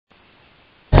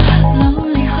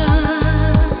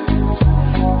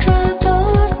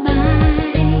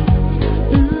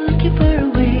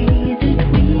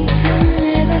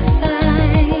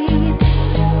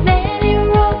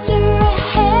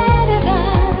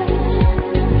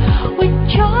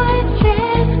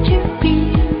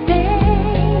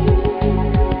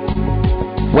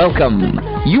Welcome.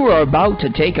 You are about to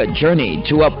take a journey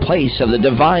to a place of the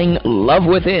divine love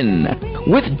within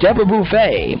with Deborah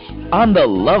Beauvais on the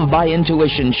Love by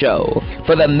Intuition show.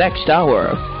 For the next hour,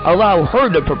 allow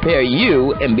her to prepare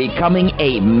you in becoming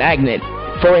a magnet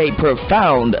for a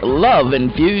profound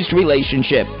love-infused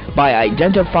relationship by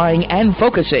identifying and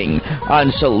focusing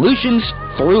on solutions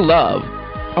through love.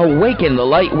 Awaken the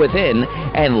light within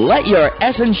and let your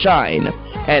essence shine.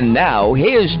 And now,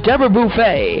 here's Deborah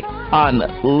Beauvais on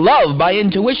Love by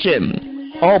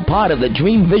Intuition, all part of the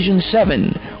Dream Vision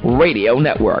 7 radio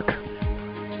network.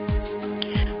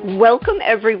 Welcome,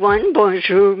 everyone.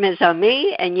 Bonjour, mes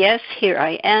amis. And yes, here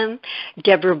I am,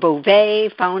 Deborah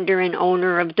Beauvais, founder and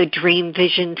owner of the Dream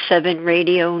Vision 7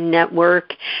 radio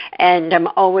network. And I'm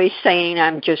always saying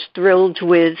I'm just thrilled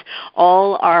with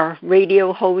all our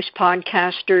radio host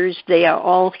podcasters. They are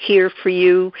all here for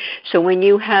you. So when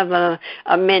you have a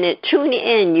minute, tune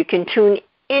in. You can tune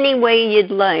any way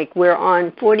you'd like. We're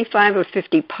on 45 or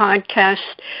 50 podcast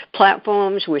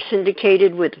platforms. We're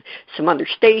syndicated with some other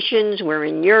stations. We're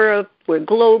in Europe. We're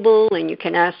global, and you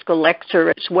can ask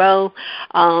Alexa as well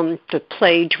to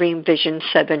play Dream Vision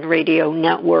 7 radio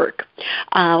network.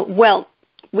 Well,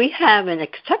 we have an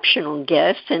exceptional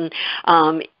guest, and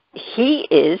he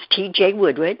is TJ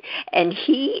Woodward, and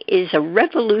he is a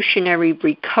revolutionary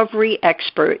recovery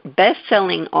expert,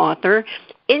 best-selling author,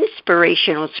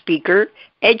 inspirational speaker,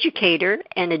 educator,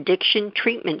 and addiction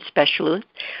treatment specialist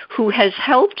who has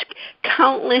helped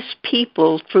countless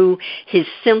people through his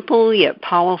simple yet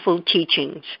powerful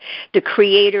teachings. The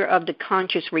creator of the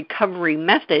Conscious Recovery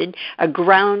Method, a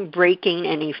groundbreaking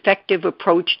and effective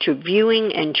approach to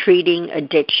viewing and treating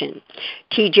addiction.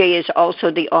 TJ is also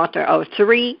the author of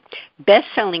 3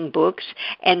 best-selling books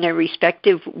and their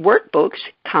respective workbooks,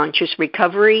 Conscious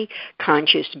Recovery,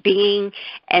 Conscious Being,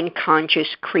 and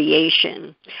Conscious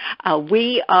Creation.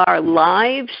 We are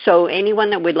live, so anyone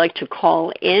that would like to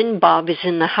call in, Bob is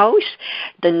in the house.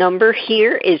 The number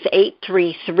here is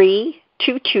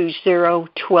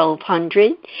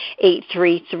 833-220-1200,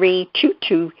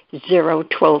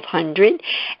 833-220-1200.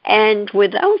 And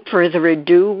without further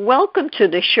ado, welcome to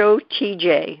the show,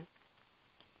 TJ.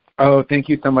 Oh, thank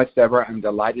you so much, Deborah. I'm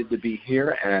delighted to be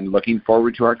here and looking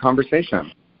forward to our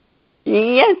conversation.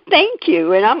 Yes, thank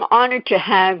you, and I'm honored to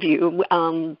have you.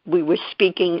 We were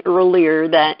speaking earlier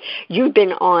that you've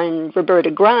been on Roberta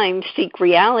Grimes' Seek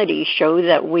Reality show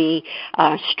that we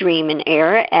stream and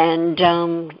air, and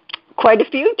quite a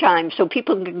few times, so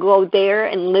people can go there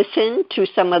and listen to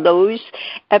some of those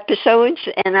episodes.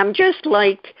 And I'm just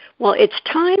like, well, it's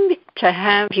time to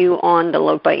have you on the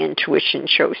Love by Intuition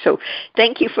show. So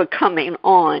thank you for coming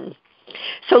on.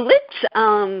 So let's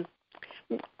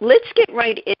get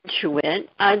right into it.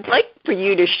 I'd like for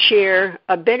you to share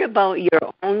a bit about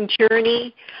your own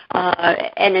journey,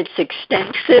 and it's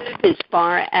extensive as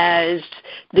far as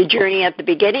the journey at the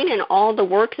beginning and all the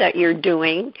work that you're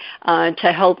doing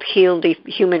to help heal the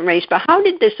human race. But how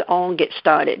did this all get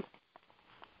started?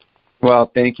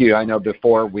 Well, thank you. I know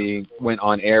before we went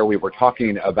on air, we were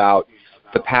talking about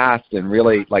the past and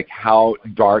really like how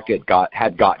dark it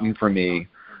had gotten for me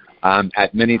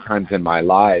at many times in my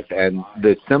life. And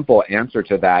the simple answer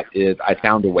to that is I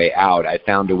found a way out. I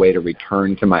found a way to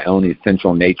return to my own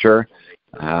essential nature.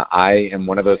 I am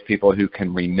one of those people who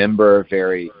can remember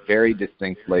very, very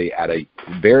distinctly at a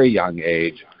very young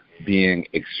age being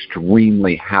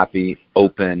extremely happy,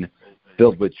 open,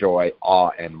 filled with joy,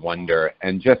 awe, and wonder,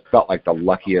 and just felt like the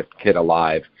luckiest kid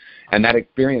alive. And that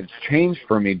experience changed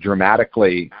for me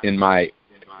dramatically in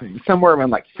somewhere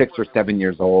around like 6 or 7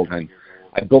 years old, and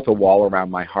I built a wall around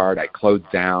my heart. I closed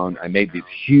down. I made these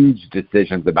huge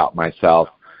decisions about myself.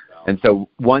 And so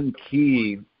one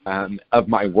key of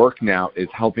my work now is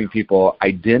helping people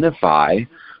identify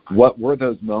what were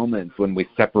those moments when we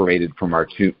separated from our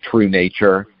true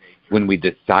nature, when we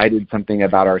decided something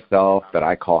about ourselves that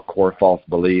I call core false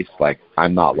beliefs, like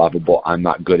I'm not lovable, I'm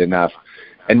not good enough.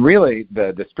 And really,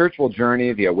 the spiritual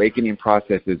journey, the awakening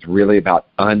process is really about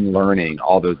unlearning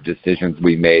all those decisions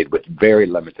we made with very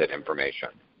limited information.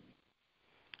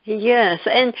 Yes,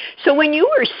 and so when you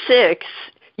were 6,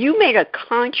 you made a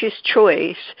conscious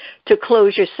choice to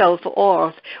close yourself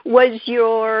off.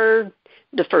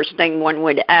 The first thing one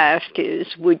would ask is,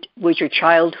 was your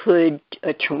childhood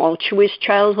a tumultuous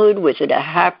childhood? Was it a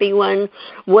happy one?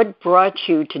 What brought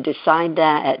you to decide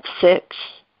that at 6?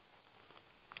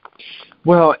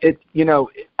 Well,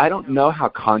 I don't know how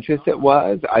conscious it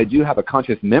was. I do have a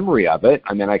conscious memory of it.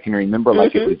 I mean, I can remember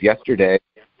like it was yesterday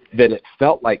that it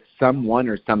felt like someone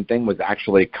or something was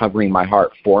actually covering my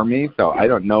heart for me. So I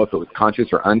don't know if it was conscious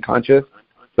or unconscious.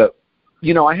 But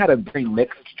I had a very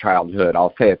mixed childhood.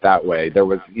 I'll say it that way. There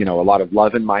was, a lot of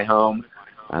love in my home.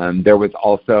 There was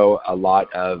also a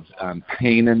lot of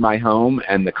pain in my home,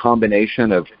 and the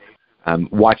combination of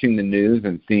watching the news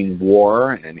and seeing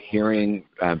war and hearing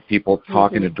people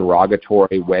talk in a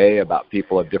derogatory way about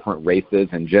people of different races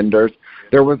and genders.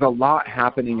 There was a lot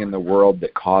happening in the world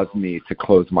that caused me to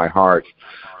close my heart.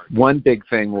 One big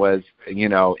thing was,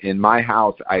 in my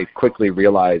house, I quickly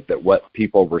realized that what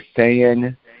people were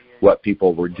saying, what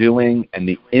people were doing, and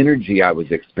the energy I was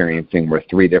experiencing were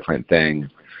three different things.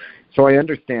 So I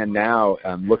understand now,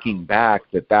 looking back,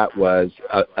 that was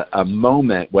a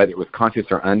moment, whether it was conscious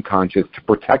or unconscious, to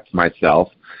protect myself.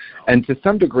 And to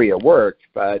some degree it worked,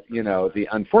 but, the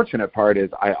unfortunate part is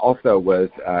I also was,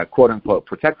 quote-unquote,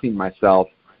 protecting myself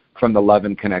from the love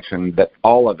and connection that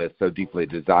all of us so deeply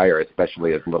desire,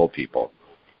 especially as little people.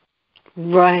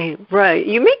 Right.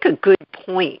 You make a good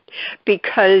point,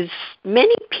 because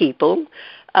many people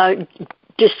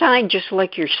decide, just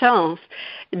like yourself,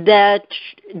 that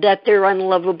they're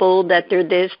unlovable, that they're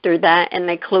this, they're that, and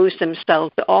they close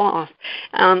themselves off.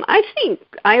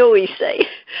 I always say,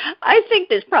 I think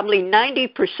there's probably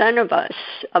 90% of us,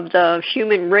 of the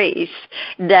human race,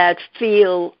 that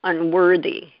feel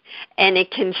unworthy. And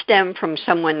it can stem from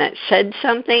someone that said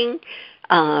something,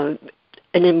 an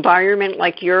environment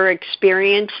like you're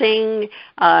experiencing,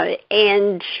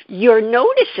 and you're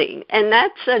noticing. And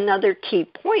that's another key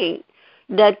point,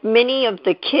 that many of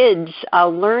the kids are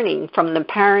learning from the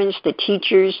parents, the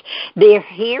teachers. They're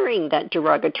hearing that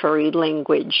derogatory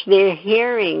language. They're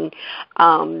hearing,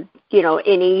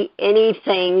 anything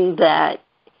that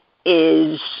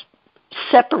is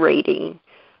separating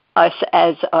us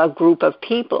as a group of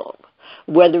people,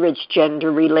 whether it's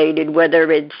gender related, whether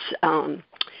it's,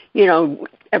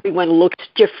 everyone looks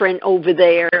different over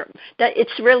there. That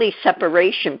it's really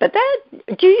separation. But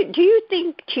do you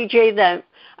think, TJ, that,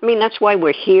 that's why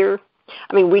we're here?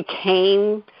 We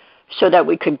came so that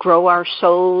we could grow our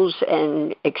souls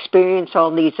and experience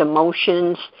all these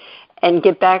emotions and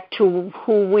get back to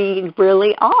who we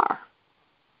really are.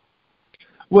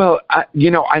 Well, I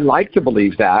like to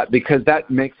believe that, because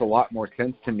that makes a lot more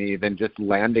sense to me than just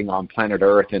landing on planet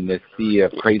Earth in this sea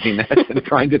of craziness and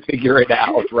trying to figure it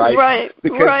out, right? Right,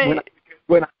 because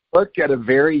when I look at a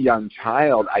very young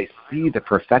child, I see the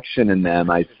perfection in them.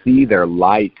 I see their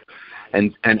light.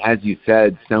 And as you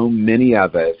said, so many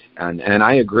of us, and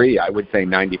I agree, I would say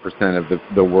 90% of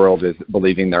the world is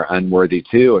believing they're unworthy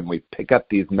too, and we pick up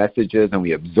these messages and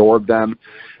we absorb them,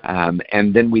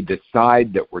 and then we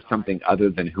decide that we're something other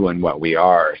than who and what we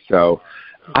are. So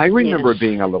I remember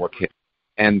being a little kid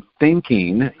and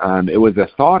thinking, it was a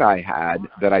thought I had,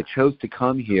 that I chose to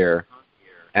come here,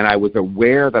 and I was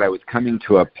aware that I was coming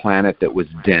to a planet that was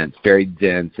dense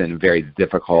and very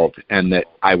difficult, and that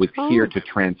I was here to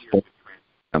transform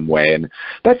some way. And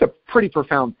that's a pretty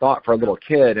profound thought for a little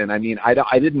kid. And I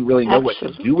didn't really know what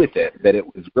to do with it, that it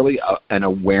was really an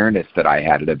awareness that I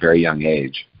had at a very young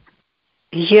age.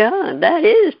 Yeah, that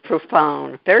is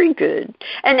profound. Very good.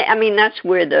 And that's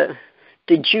where the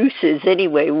juice is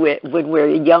anyway, when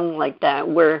we're young like that.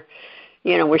 We're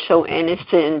so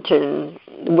innocent, and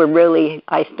we're really,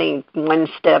 I think, one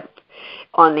step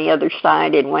on the other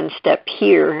side and one step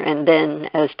here. And then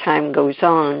as time goes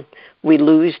on, we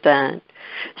lose that.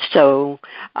 So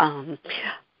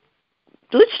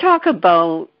let's talk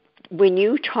about, when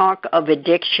you talk of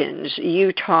addictions,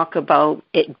 you talk about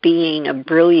it being a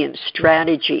brilliant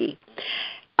strategy.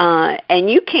 And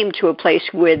you came to a place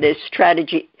where the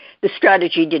strategy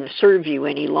didn't serve you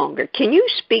any longer. Can you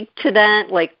speak to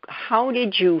that? Like, how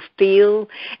did you feel?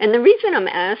 And the reason I'm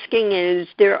asking is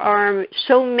there are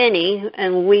so many,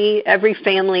 and every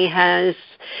family has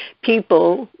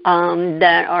people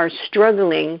that are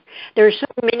struggling. There are so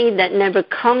many that never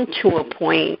come to a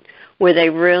point where they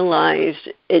realize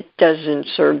it doesn't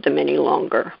serve them any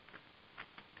longer.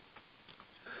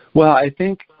 Well, I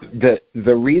think that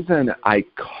the reason I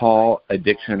call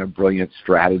addiction a brilliant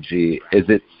strategy is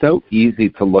it's so easy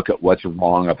to look at what's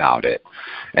wrong about it.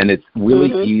 And it's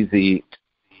really easy to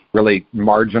really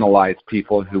marginalize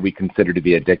people who we consider to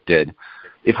be addicted.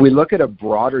 If we look at a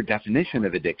broader definition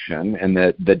of addiction, and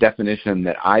the definition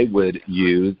that I would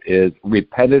use is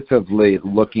repetitively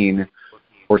looking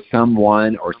for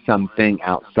someone or something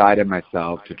outside of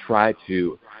myself to try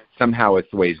to somehow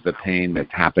assuage the pain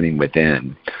that's happening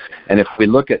within. And if we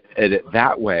look at it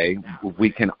that way,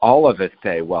 we can all of us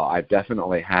say, well, I've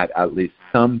definitely had at least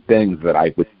some things that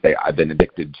I would say I've been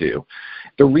addicted to.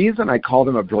 The reason I call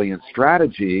them a brilliant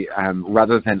strategy,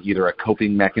 rather than either a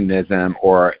coping mechanism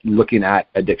or looking at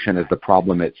addiction as the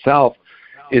problem itself,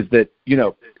 is that,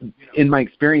 in my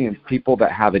experience, people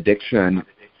that have addiction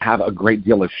have a great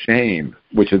deal of shame,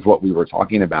 which is what we were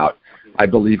talking about. I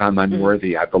believe I'm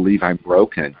unworthy. I believe I'm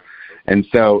broken. And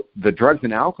so the drugs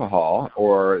and alcohol,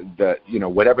 or the,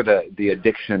 whatever the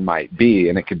addiction might be,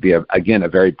 and it could be, again, a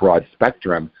very broad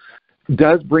spectrum,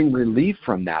 does bring relief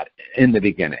from that in the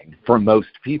beginning for most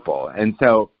people. And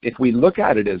so if we look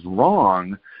at it as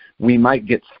wrong, we might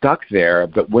get stuck there.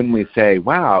 But when we say,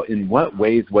 wow, in what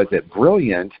ways was it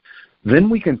brilliant,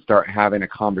 then we can start having a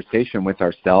conversation with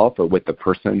ourselves or with the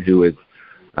person who is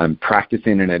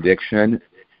practicing an addiction.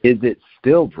 Is it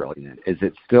still brilliant? Is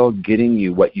it still getting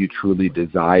you what you truly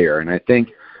desire? And I think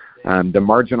the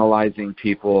marginalizing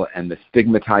people and the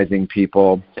stigmatizing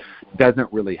people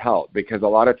doesn't really help, because a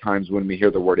lot of times when we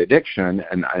hear the word addiction,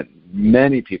 and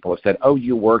many people have said, oh,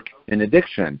 you work in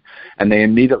addiction, and they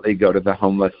immediately go to the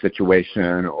homeless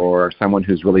situation or someone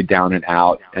who's really down and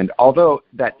out. And although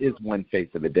that is one face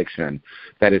of addiction,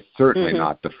 that is certainly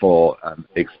not the full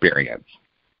experience.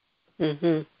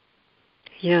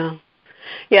 Yeah.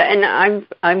 Yeah, and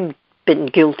I've been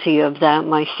guilty of that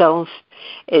myself,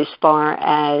 as far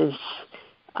as,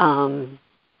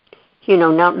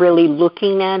 not really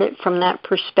looking at it from that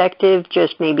perspective,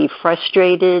 just maybe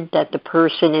frustrated that the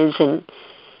person isn't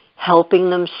helping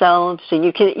themselves. And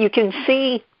you can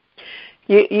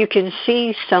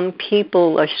see some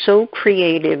people are so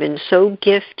creative and so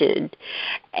gifted,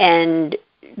 and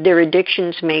their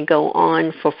addictions may go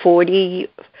on for 40,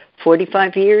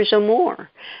 45 years or more.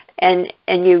 And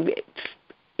if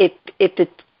the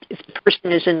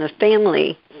person is in the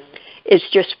family, it's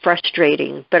just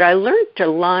frustrating. But I learned a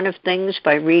lot of things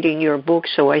by reading your book,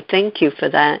 so I thank you for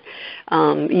that.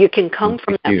 You can come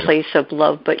from that place of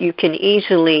love, but you can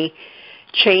easily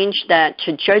change that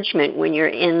to judgment when you're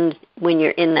in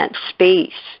that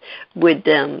space with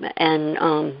them.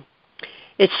 And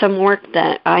it's some work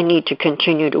that I need to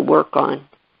continue to work on.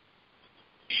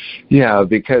 Yeah,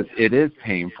 because it is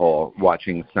painful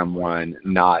watching someone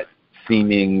not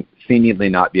seemingly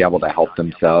not be able to help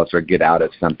themselves or get out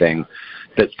of something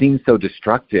that seems so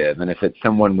destructive. And if it's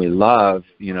someone we love,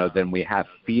 then we have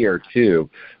fear too.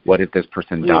 What if this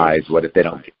person dies? What if they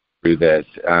don't get through this?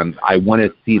 I want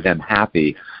to see them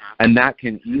happy. And that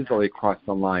can easily cross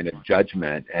the line of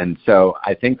judgment. And so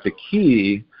I think the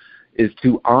key is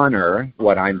to honor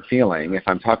what I'm feeling. If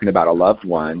I'm talking about a loved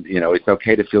one, it's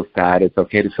okay to feel sad. It's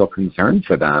okay to feel concerned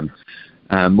for them.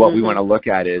 What we want to look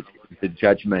at is the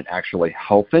judgment actually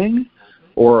helping,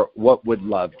 or what would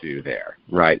love do there,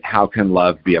 right? How can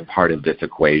love be a part of this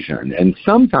equation? And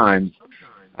sometimes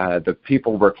the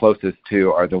people we're closest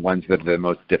to are the ones that are the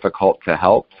most difficult to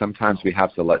help. Sometimes we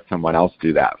have to let someone else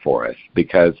do that for us,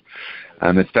 because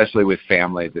especially with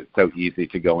families, it's so easy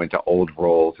to go into old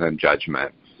roles and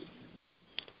judgment.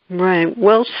 Right.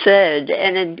 Well said.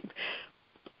 And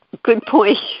a good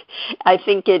point. I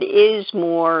think it is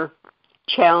more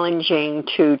challenging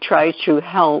to try to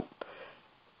help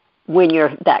when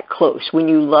you're that close, when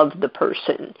you love the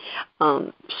person.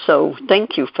 So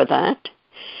thank you for that.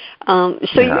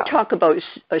 You talk about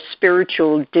a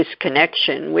spiritual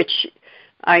disconnection, which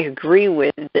I agree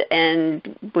with.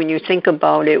 And when you think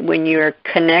about it, when you're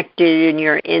connected and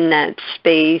you're in that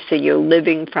space and you're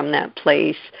living from that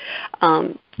place,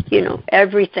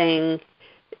 everything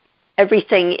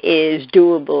is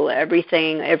doable.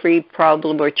 Every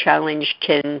problem or challenge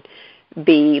can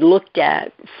be looked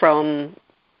at from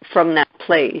that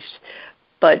place.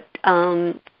 But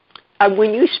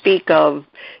when you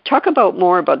talk about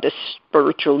more about the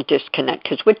spiritual disconnect,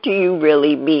 because what do you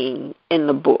really mean in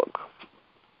the book?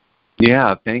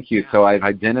 Yeah, thank you. So I've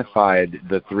identified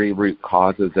the 3 root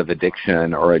causes of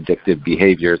addiction or addictive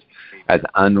behaviors as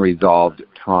unresolved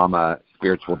trauma,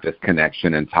 spiritual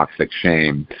disconnection, and toxic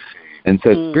shame. And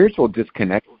so spiritual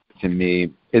disconnection to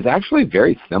me is actually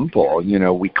very simple.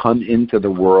 We come into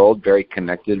the world very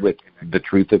connected with the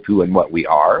truth of who and what we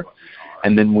are.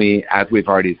 And then we, as we've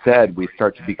already said, we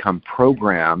start to become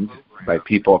programmed by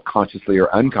people consciously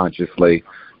or unconsciously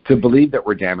to believe that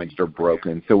we're damaged or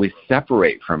broken. So we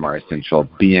separate from our essential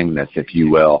beingness, if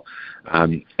you will.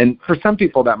 And for some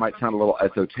people that might sound a little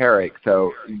esoteric.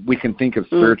 So we can think of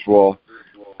spiritual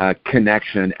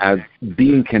connection as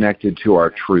being connected to our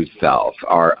true self,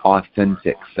 our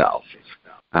authentic self.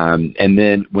 And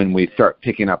then when we start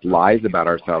picking up lies about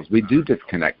ourselves, we do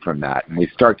disconnect from that. And we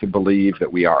start to believe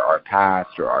that we are our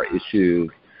past or our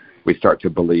issues. We start to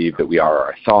believe that we are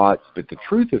our thoughts, but the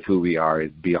truth of who we are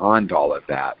is beyond all of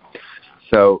that.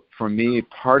 So for me,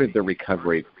 part of the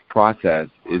recovery process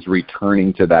is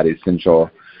returning to that essential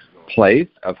place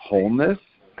of wholeness,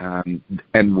 and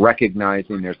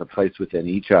recognizing there's a place within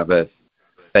each of us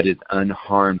that is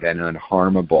unharmed and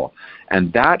unharmable.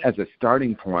 And that, as a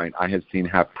starting point, I have seen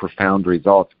have profound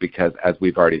results because, as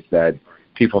we've already said,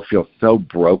 people feel so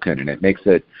broken, and it makes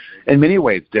it, in many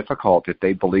ways, difficult if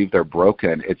they believe they're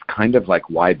broken. It's kind of like,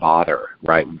 why bother,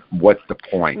 right? What's the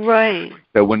point? Right.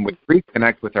 So when we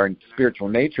reconnect with our spiritual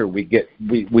nature, we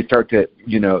start to,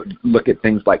 look at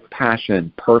things like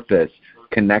passion, purpose,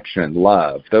 connection,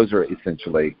 love. Those are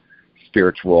essentially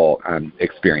spiritual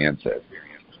experiences.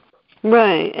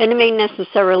 Right. And it may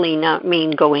necessarily not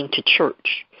mean going to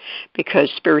church,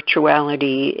 because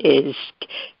spirituality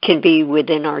can be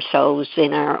within ourselves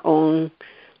in our own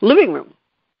living room.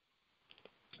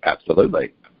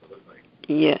 Absolutely.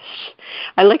 Yes.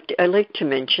 I like to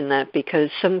mention that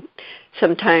because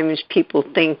sometimes people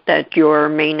think that you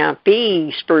may not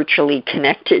be spiritually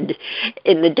connected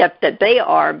in the depth that they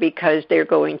are because they're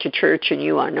going to church and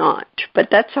you are not. But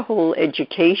that's a whole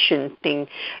education thing.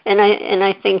 And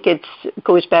I think it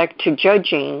goes back to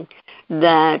judging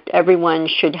that everyone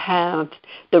should have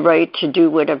the right to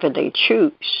do whatever they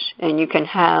choose. And you can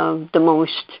have the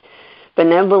most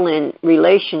benevolent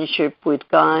relationship with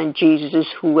God, Jesus,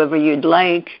 whoever you'd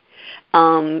like,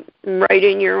 right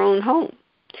in your own home.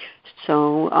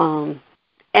 So,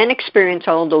 and experience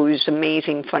all those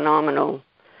amazing, phenomenal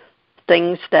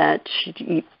things that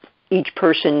each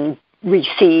person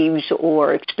receives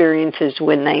or experiences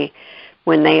when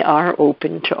they are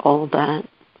open to all that.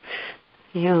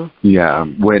 Yeah. Yeah.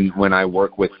 When I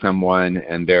work with someone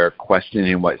and they're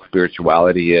questioning what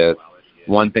spirituality is,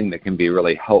 one thing that can be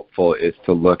really helpful is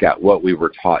to look at what we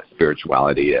were taught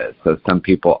spirituality is. So some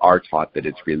people are taught that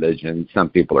it's religion. Some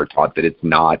people are taught that it's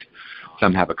not.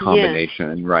 Some have a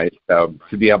combination, right? So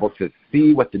to be able to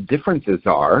see what the differences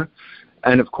are.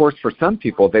 And, of course, for some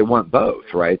people, they want both,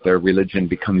 right? Their religion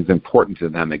becomes important to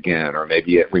them again, or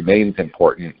maybe it remains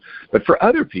important. But for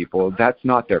other people, that's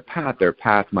not their path. Their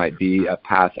path might be a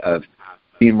path of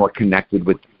being more connected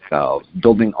with themselves,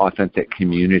 building authentic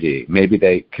community. Maybe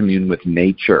they commune with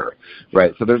nature,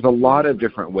 right? So there's a lot of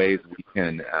different ways we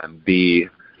can be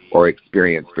or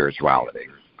experience spirituality.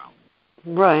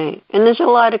 Right. And there's a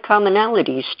lot of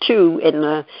commonalities, too, in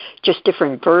the just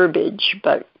different verbiage,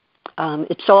 but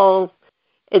it's all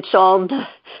the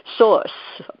source,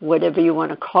 whatever you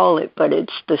want to call it, but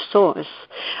it's the source.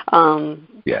 And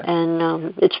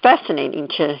it's fascinating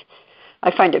I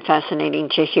find it fascinating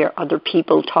to hear other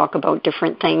people talk about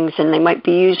different things, and they might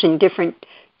be using different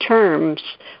terms,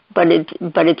 but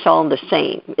it's all the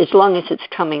same, as long as it's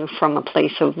coming from a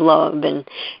place of love and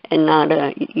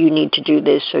not you need to do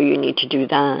this or you need to do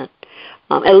that.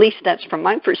 At least that's from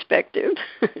my perspective.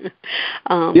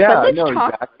 Exactly.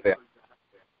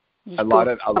 A lot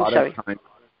of times,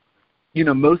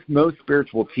 most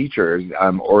spiritual teachers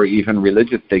or even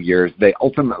religious figures, they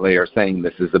ultimately are saying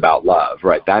this is about love,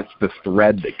 right? That's the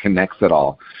thread that connects it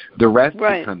all. The rest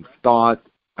becomes thought,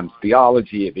 becomes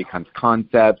theology, it becomes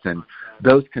concepts, and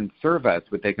those can serve us,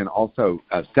 but they can also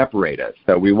separate us.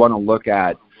 So we want to look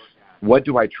at, what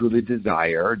do I truly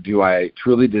desire? Do I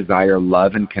truly desire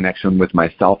love and connection with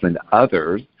myself and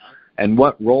others? And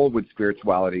what role would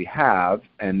spirituality have?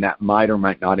 And that might or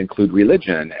might not include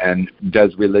religion. And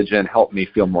does religion help me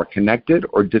feel more connected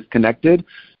or disconnected?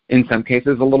 In some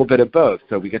cases, a little bit of both.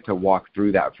 So we get to walk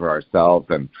through that for ourselves.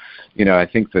 And, I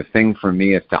think the thing for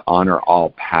me is to honor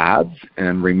all paths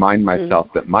and remind myself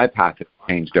that my path has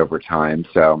changed over time.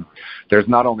 So there's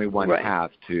not only one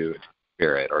path to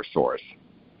spirit or source.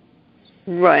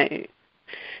 Right.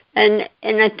 And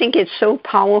I think it's so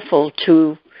powerful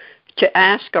to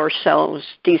ask ourselves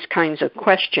these kinds of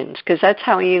questions, because that's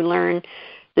how you learn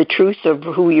the truth of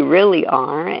who you really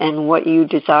are and what you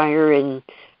desire and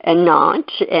not.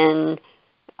 And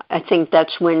I think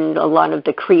that's when a lot of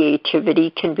the creativity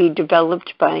can be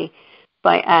developed by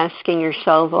asking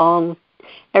yourself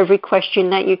every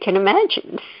question that you can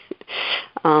imagine.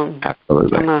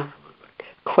 Absolutely. I'm a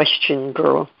question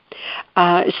girl.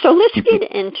 So let's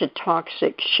get into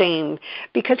toxic shame,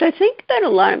 because I think that a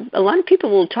lot of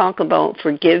people will talk about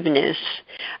forgiveness,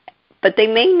 but they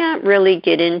may not really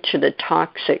get into the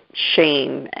toxic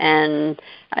shame. And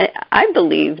I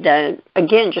believe that,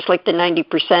 again, just like the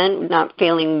 90% not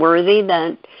feeling worthy,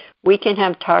 that we can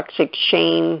have toxic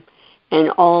shame in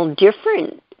all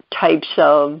different types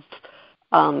of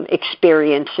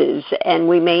experiences, and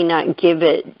we may not give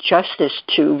it justice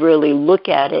to really look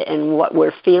at it and what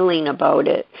we're feeling about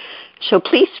it. So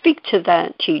please speak to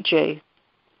that, TJ.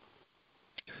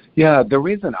 Yeah, the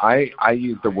reason I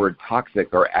use the word toxic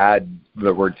or add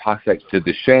the word toxic to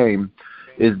the shame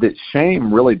is that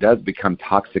shame really does become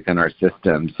toxic in our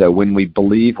system. So when we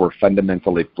believe we're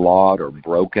fundamentally flawed or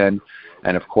broken,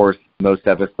 and of course, Most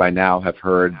of us by now have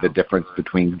heard the difference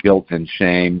between guilt and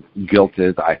shame. Guilt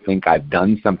is, I think I've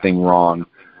done something wrong.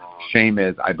 Shame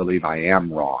is, I believe I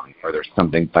am wrong, or there's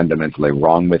something fundamentally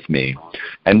wrong with me.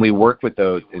 And we work with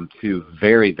those in two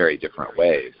very, very different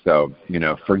ways. So,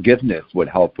 forgiveness would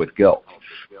help with guilt.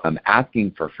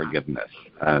 Asking for forgiveness,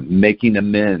 making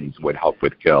amends would help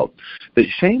with guilt. But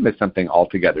shame is something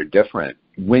altogether different.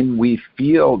 When we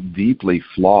feel deeply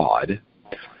flawed,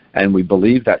 and we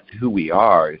believe that who we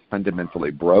are is fundamentally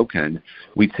broken,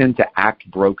 we tend to act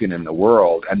broken in the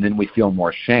world, and then we feel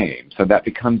more shame. So that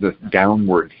becomes a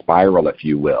downward spiral, if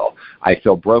you will. I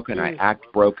feel broken, I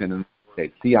act broken, and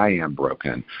say, see, I am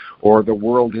broken, or the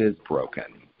world is broken.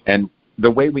 And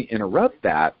the way we interrupt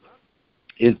that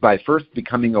is by first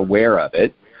becoming aware of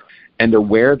it, and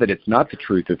aware that it's not the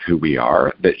truth of who we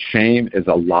are, that shame is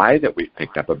a lie that we've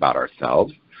picked up about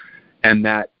ourselves, and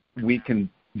that we can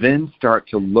then start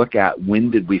to look at when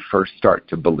did we first start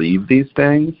to believe these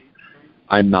things.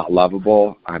 I'm not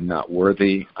lovable. I'm not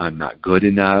worthy. I'm not good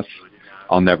enough.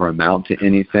 I'll never amount to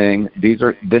anything. This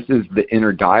is the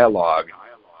inner dialogue,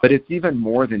 but it's even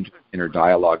more than just inner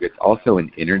dialogue. It's also an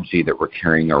energy that we're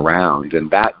carrying around, and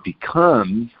that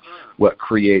becomes what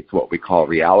creates what we call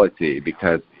reality,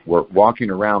 because we're walking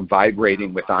around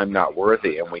vibrating with I'm not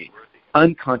worthy, and we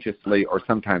unconsciously or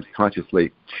sometimes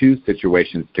consciously choose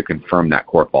situations to confirm that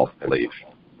core false belief.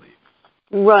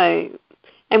 Right.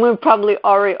 And we probably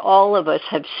already, all of us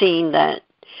have seen that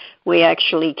we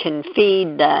actually can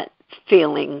feed that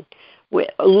feeling. We're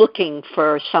looking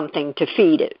for something to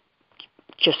feed it,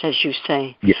 just as you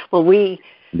say. Yeah. Well, we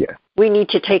need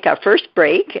to take our first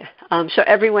break. So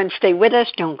everyone stay with us.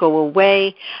 Don't go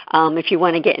away. If you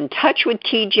want to get in touch with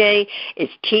TJ,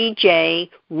 it's TJ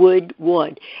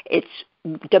Woodward. It's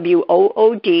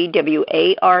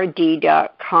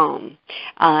WOODWARD.com.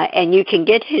 And you can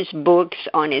get his books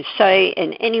on his site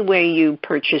and anywhere you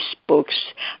purchase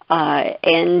books.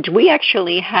 And we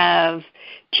actually have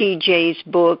TJ's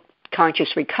book,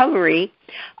 Conscious Recovery,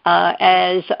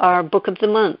 as our book of the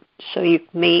month. So you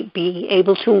may be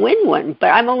able to win one. But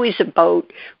I'm always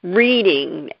about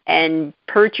reading and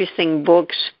purchasing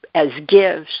books as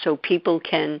gifts so people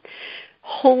can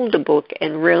hold a book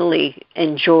and really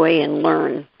enjoy and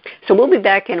learn. So we'll be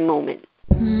back in a moment.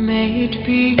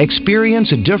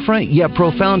 Experience a different yet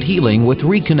profound healing with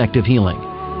Reconnective Healing.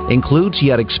 Includes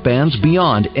yet expands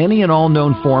beyond any and all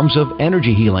known forms of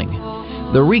energy healing.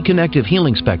 The Reconnective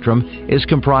Healing spectrum is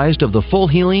comprised of the full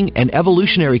healing and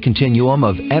evolutionary continuum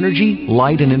of energy,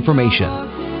 light, and information.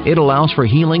 It allows for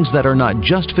healings that are not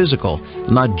just physical,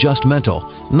 not just mental,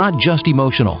 not just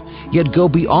emotional, yet go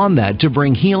beyond that to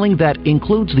bring healing that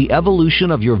includes the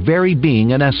evolution of your very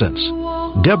being and essence.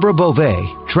 Deborah Beauvais,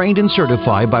 trained and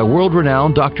certified by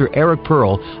world-renowned Dr. Eric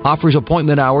Pearl, offers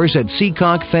appointment hours at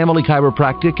Seekonk Family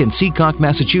Chiropractic in Seekonk,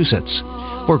 Massachusetts.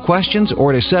 For questions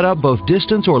or to set up both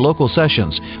distance or local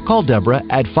sessions, call Deborah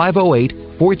at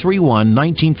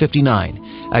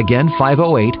 508-431-1959. Again,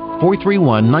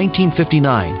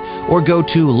 508-431-1959. Or go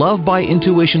to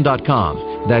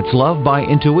lovebyintuition.com. That's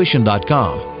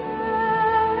lovebyintuition.com.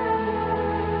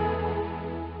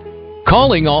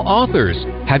 Calling all authors.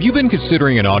 Have you been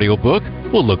considering an audiobook?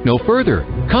 Well, look no further.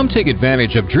 Come take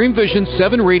advantage of Dream Vision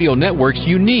 7 Radio Network's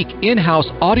unique in-house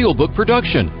audiobook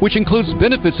production, which includes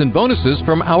benefits and bonuses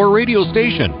from our radio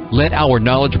station. Let our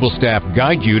knowledgeable staff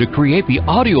guide you to create the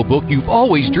audiobook you've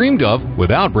always dreamed of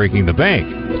without breaking the bank.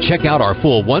 Check out our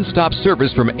full one-stop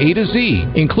service from A to Z,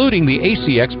 including the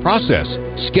ACX process.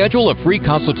 Schedule a free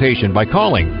consultation by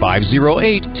calling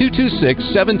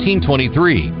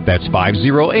 508-226-1723. That's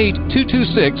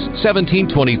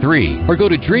 508-226-1723. Or go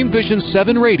to DreamVision7Radio.com.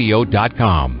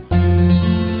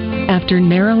 After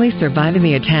narrowly surviving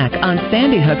the attack on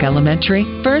Sandy Hook Elementary,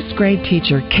 first grade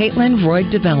teacher Caitlin Roy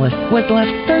DeBellis was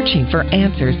left searching for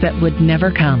answers that would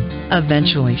never come.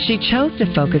 Eventually, she chose to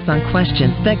focus on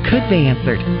questions that could be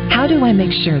answered. How do I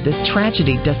make sure this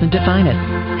tragedy doesn't define us?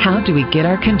 How do we get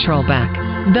our control back?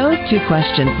 Those two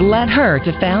questions led her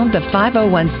to found the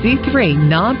 501c3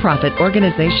 nonprofit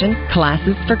organization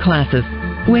Classes for Classes.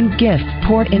 When gifts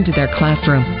poured into their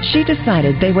classroom, she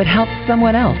decided they would help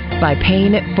someone else by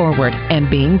paying it forward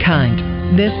and being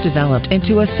kind. This developed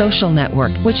into a social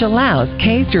network which allows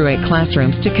K-8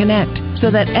 classrooms to connect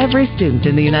so that every student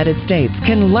in the United States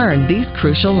can learn these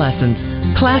crucial lessons.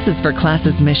 Classes for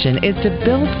Classes' mission is to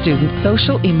build students'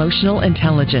 social-emotional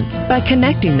intelligence by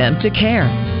connecting them to care.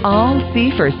 All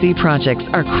C4C projects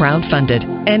are crowd-funded.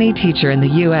 Any teacher in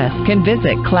the U.S. can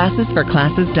visit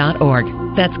classesforclasses.org.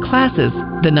 That's classes,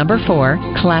 the number 4,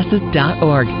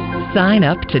 classes.org. Sign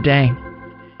up today.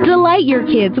 Delight your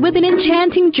kids with an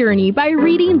enchanting journey by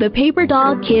reading the Paper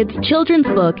Doll Kids children's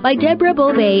book by Deborah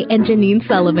Beauvais and Janine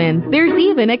Sullivan. There's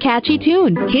even a catchy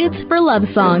tune, Kids for Love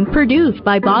Song, produced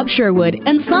by Bob Sherwood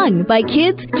and sung by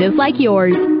kids just like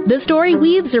yours. The story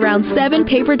weaves around 7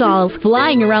 paper dolls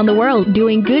flying around the world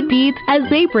doing good deeds as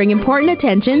they bring important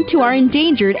attention to our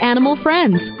endangered animal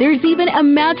friends. There's even a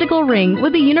magical ring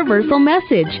with a universal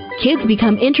message. Kids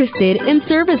become interested in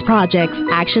service projects,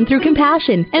 action through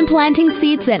compassion, and planting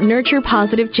seeds that nurture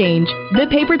positive change. The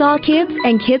Paper Doll Kids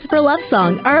and Kids for Love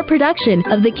Song are a production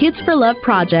of the Kids for Love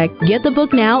Project. Get the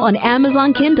book now on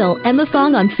Amazon Kindle and the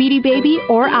song on CD Baby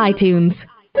or iTunes.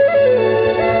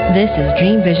 This is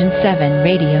Dream Vision 7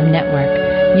 Radio Network,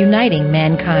 uniting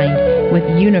mankind with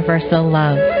universal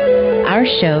love. Our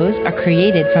shows are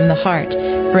created from the heart,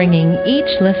 bringing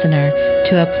each listener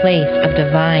to a place of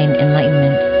divine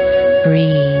enlightenment.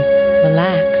 Breathe,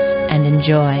 relax, and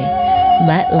enjoy.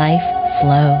 Let life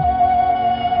flow.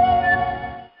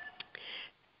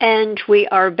 And we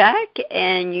are back,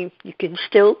 and you can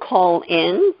still call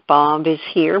in. Bob is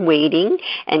here waiting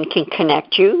and can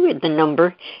connect you with the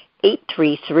number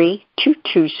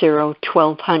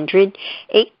 833-220-1200,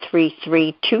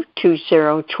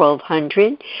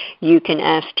 833-220-1200. You can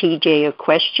ask TJ a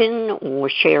question or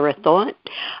share a thought.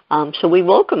 So we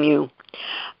welcome you.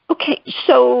 Okay,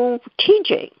 so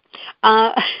TJ,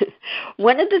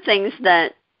 one of the things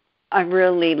that I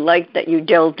really liked that you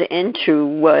delved into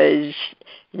was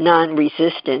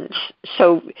non-resistance.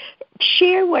 So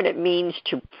share what it means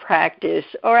to practice,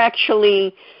 or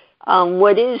actually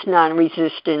what is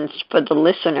non-resistance for the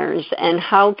listeners, and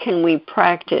how can we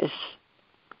practice?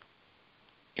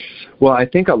 Well, I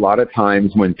think a lot of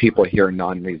times when people hear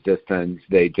non-resistance,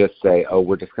 they just say, oh,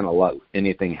 we're just going to let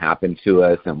anything happen to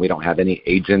us and we don't have any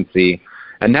agency.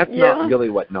 And that's not really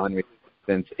what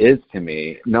non-resistance is to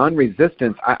me.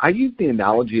 Non-resistance, I use the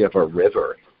analogy of a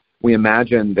river. We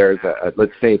imagine there's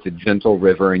let's say it's a gentle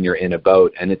river and you're in a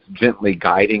boat and it's gently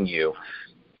guiding you.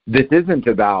 This isn't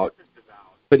about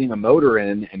putting a motor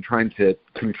in and trying to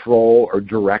control or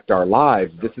direct our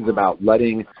lives. This is about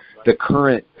letting the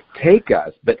current take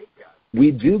us, but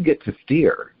we do get to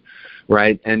steer,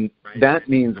 right? And that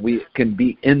means we can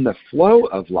be in the flow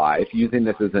of life. Using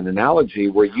this as an analogy,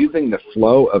 we're using the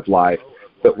flow of life,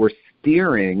 but we're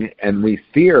steering, and we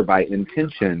steer by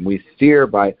intention. We steer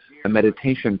by a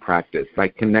meditation practice, by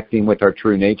connecting with our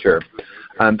true nature.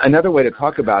 Another way to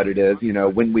talk about it is,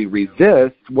 when we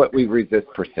resist, what we resist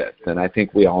persists. And I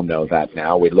think we all know that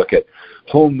now. We look at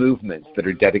whole movements that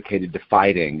are dedicated to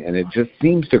fighting, and it just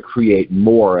seems to create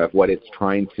more of what it's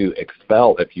trying to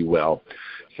expel, if you will.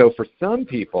 So for some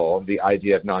people, the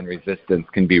idea of non-resistance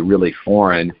can be really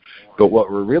foreign. But what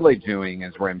we're really doing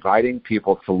is we're inviting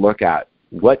people to look at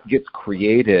what gets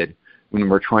created when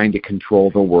we're trying to control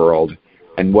the world,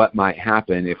 and what might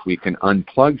happen if we can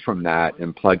unplug from that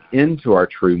and plug into our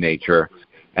true nature,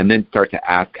 and then start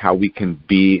to ask how we can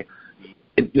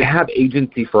have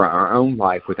agency for our own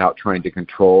life without trying to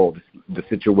control the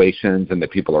situations and the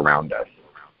people around us.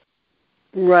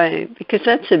 Right, because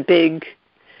that's a big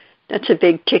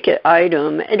ticket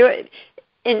item.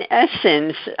 In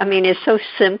essence, I mean, it's so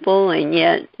simple, and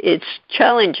yet it's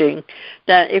challenging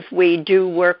that if we do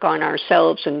work on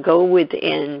ourselves and go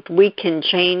within, we can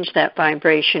change that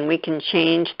vibration. We can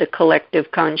change the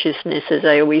collective consciousness, as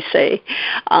I always say,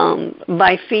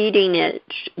 by feeding it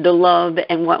the love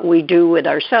and what we do with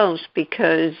ourselves,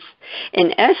 because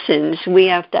in essence, we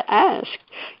have to ask,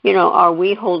 are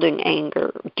we holding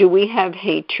anger? Do we have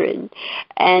hatred?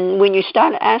 And when you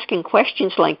start asking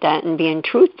questions like that and being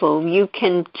truthful, you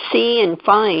can see and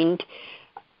find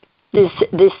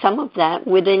there's some of that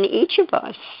within each of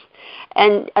us.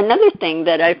 And another thing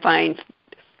that I find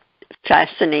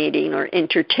fascinating or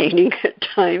entertaining at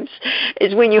times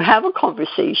is when you have a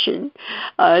conversation,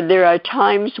 there are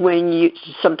times when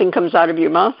something comes out of your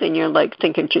mouth and you're like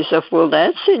thinking to yourself, well,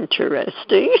 that's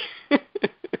interesting.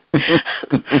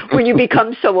 When you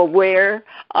become so aware.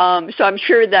 So I'm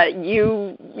sure that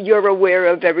you're aware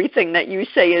of everything that you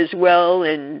say as well,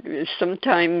 and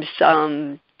sometimes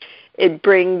it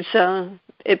brings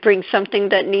something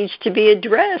that needs to be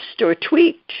addressed or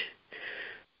tweaked.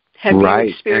 Have you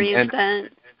experienced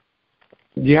that?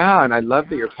 Yeah, and I love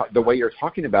that the way you're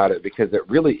talking about it, because it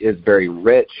really is very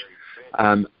rich.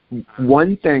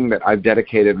 One thing that I've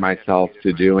dedicated myself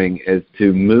to doing is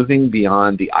to moving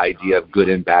beyond the idea of good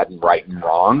and bad and right and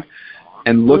wrong,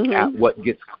 and look at what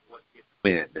gets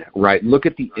in, right? Look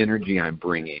at the energy I'm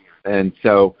bringing. And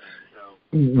so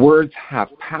words have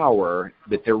power,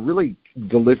 that they're really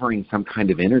delivering some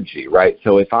kind of energy, right?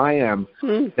 So if I am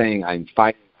saying I'm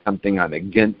fighting something, I'm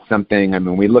against something. I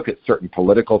mean, we look at certain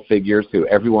political figures who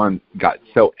everyone got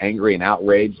so angry and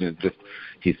outraged, and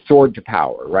he soared to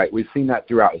power, right? We've seen that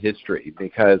throughout history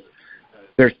because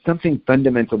there's something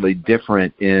fundamentally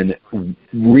different in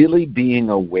really being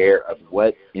aware of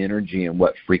what energy and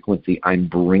what frequency I'm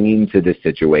bringing to this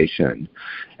situation.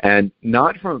 And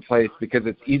not from a place, because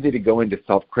it's easy to go into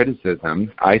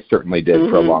self-criticism. I certainly did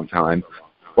for a long time.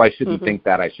 Well, I shouldn't think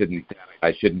that. I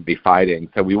shouldn't be fighting.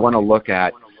 So we want to look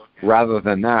at, rather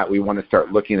than that, we want to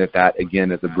start looking at that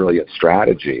again as a brilliant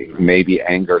strategy. Maybe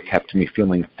anger kept me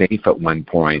feeling safe at one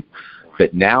point,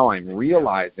 but now I'm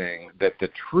realizing that the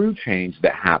true change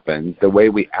that happens, the way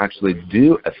we actually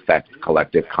do affect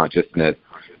collective consciousness,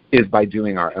 is by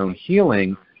doing our own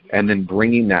healing and then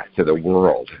bringing that to the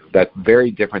world. That's very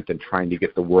different than trying to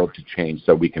get the world to change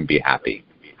so we can be happy.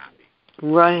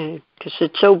 Right, because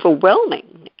it's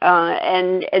overwhelming.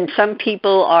 And some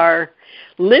people are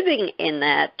living in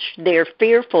that. They're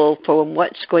fearful for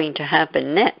what's going to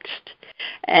happen next,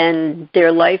 and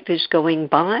their life is going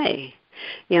by.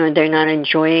 They're not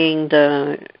enjoying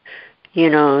the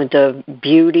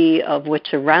beauty of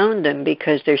what's around them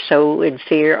because they're so in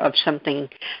fear of something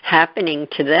happening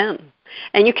to them.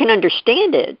 And you can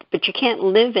understand it, but you can't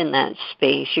live in that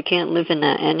space. You can't live in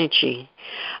that energy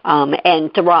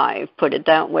and thrive, put it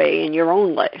that way, in your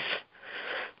own life.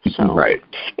 So, right.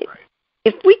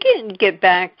 If we can get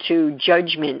back to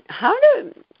judgment,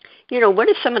 what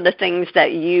are some of the things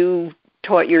that you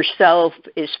taught yourself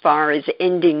as far as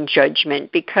ending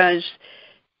judgment? Because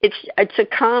it's a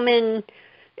common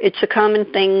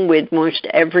thing with most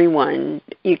everyone.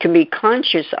 You can be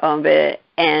conscious of it,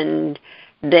 and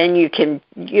then you can,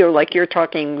 like you're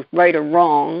talking right or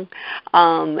wrong,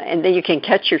 and then you can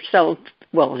catch yourself,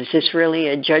 well, is this really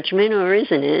a judgment or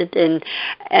isn't it?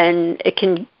 And it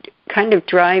can kind of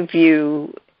drive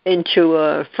you into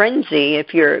a frenzy.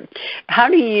 How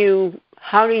do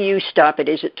you stop it?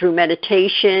 Is it through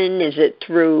meditation? Is it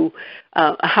through,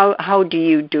 how do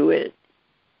you do it?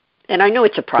 And I know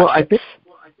it's a process.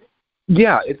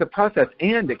 Yeah, it's a process,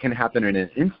 and it can happen in an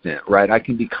instant, right? I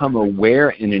can become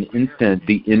aware in an instant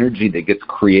the energy that gets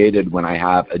created when I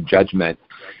have a judgment.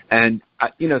 And,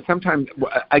 sometimes,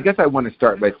 I guess I want to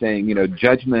start by saying,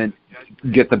 judgment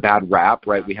gets a bad rap,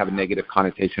 right? We have a negative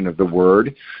connotation of the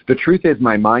word. The truth is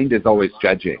my mind is always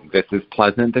judging. This is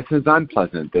pleasant. This is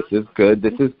unpleasant. This is good.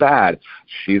 This is bad.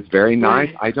 She's very nice.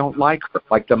 I don't like her.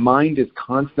 Like, the mind is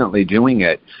constantly doing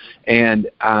it. And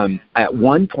at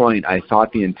one point I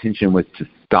thought the intention was to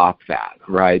stop that,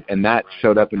 right? And that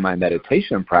showed up in my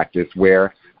meditation practice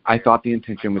where I thought the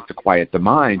intention was to quiet the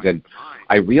mind. And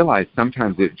I realized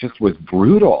sometimes it just was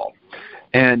brutal.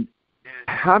 And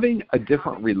having a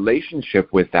different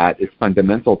relationship with that is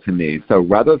fundamental to me. So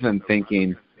rather than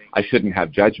thinking I shouldn't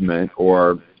have judgment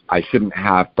or I shouldn't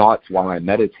have thoughts while I'm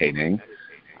meditating,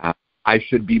 I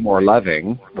should be more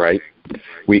loving, right?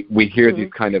 We hear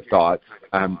these kind of thoughts.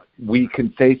 We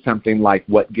can say something like,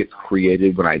 what gets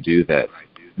created when I do this?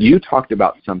 You talked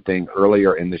about something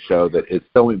earlier in the show that is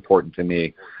so important to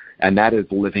me, and that is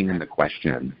living in the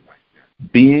question.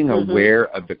 Being aware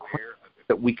of the question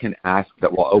that we can ask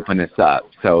that will open us up.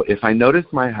 So if I notice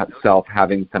myself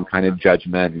having some kind of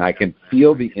judgment and I can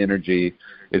feel the energy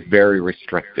is very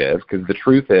restrictive, because the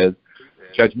truth is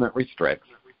judgment restricts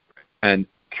and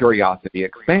curiosity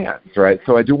expands, right?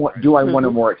 So do I want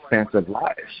a more expansive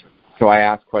life? So I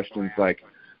ask questions like,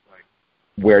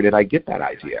 where did I get that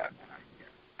idea?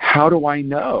 How do I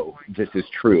know this is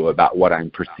true about what I'm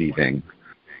perceiving?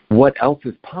 What else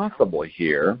is possible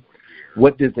here?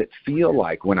 What does it feel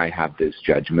like when I have this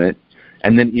judgment?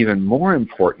 And then even more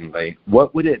importantly,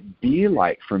 what would it be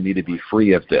like for me to be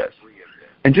free of this?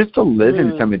 And just to live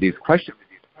in some of these questions,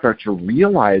 start to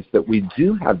realize that we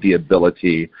do have the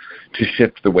ability to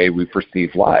shift the way we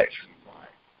perceive life.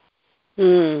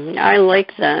 I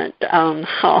like that.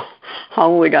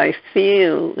 How would I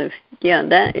feel if? Yeah,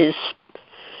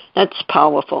 that's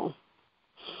powerful.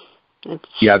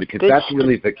 Because that's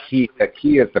really the key. The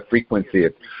key is the frequency.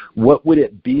 It's what would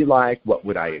it be like? What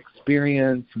would I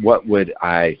experience? What would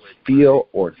I feel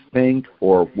or think?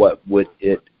 Or what would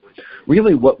it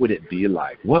be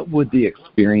like? What would the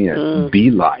experience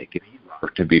be like if you were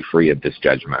to be free of this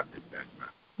judgment?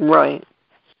 Right.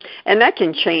 And that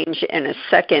can change in a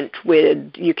second.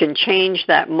 You can change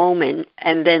that moment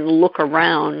and then look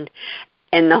around,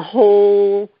 and the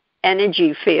whole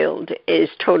energy field is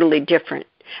totally different.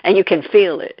 And you can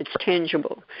feel it. It's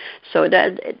tangible. So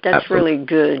that's Absolutely. Really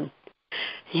good.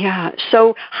 Yeah.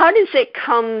 So how does it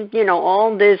come,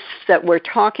 all this that we're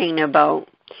talking about,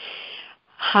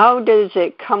 how does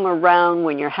it come around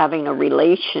when you're having a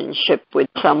relationship with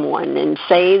someone, and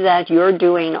say that you're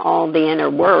doing all the inner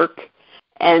work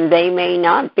and they may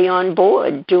not be on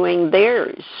board doing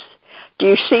theirs? Do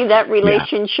you see that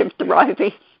relationship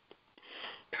thriving?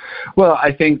 Well,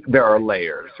 I think there are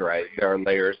layers, right? There are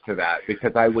layers to that,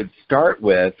 because I would start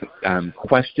with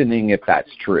questioning if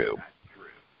that's true,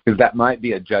 because that might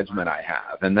be a judgment I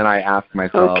have. And then I ask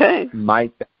myself,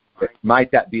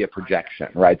 might that be a projection,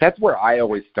 right? That's where I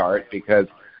always start, because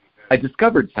I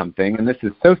discovered something, and this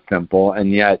is so simple,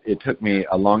 and yet it took me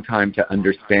a long time to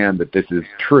understand that this is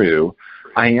true.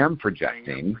 I am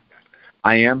projecting.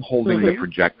 I am holding the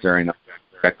projector and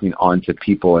projecting onto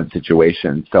people and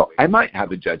situations. So I might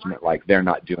have a judgment like they're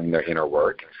not doing their inner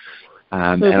work.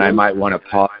 And I might want to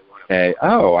pause and say,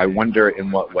 oh, I wonder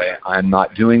in what way I'm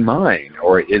not doing mine,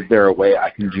 or is there a way I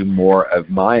can do more of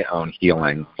my own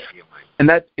healing? And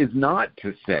that is not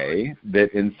to say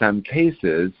that in some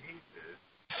cases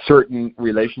certain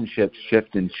relationships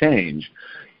shift and change.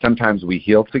 Sometimes we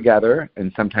heal together,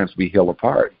 and sometimes we heal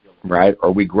apart, right?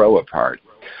 Or we grow apart.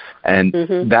 And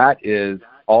that is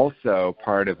also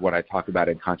part of what I talk about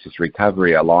in conscious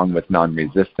recovery, along with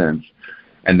non-resistance,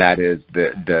 and that is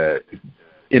the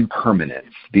impermanence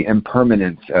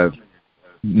of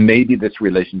maybe this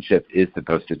relationship is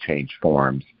supposed to change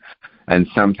forms. And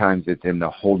sometimes it's in the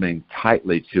holding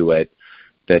tightly to it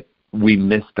that we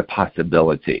miss the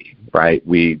possibility, right?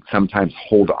 We sometimes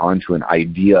hold on to an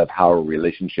idea of how a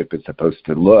relationship is supposed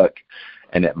to look,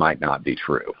 and it might not be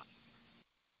true.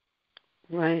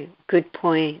 Right. Good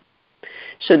point.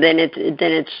 So then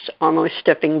it's almost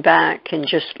stepping back and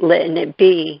just letting it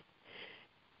be,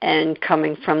 and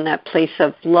coming from that place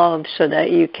of love so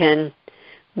that you can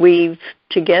weave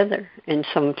together in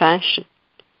some fashion.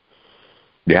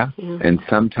 Yeah. And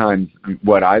sometimes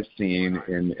what I've seen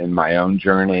in my own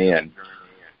journey,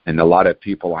 and a lot of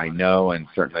people I know, and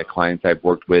certainly clients I've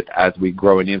worked with, as we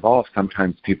grow and evolve,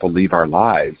 sometimes people leave our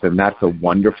lives, and that's a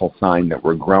wonderful sign that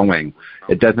we're growing.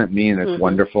 It doesn't mean it's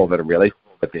wonderful that a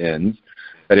relationship ends,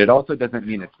 but it also doesn't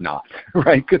mean it's not,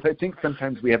 right? Because I think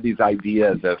sometimes we have these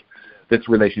ideas of this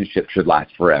relationship should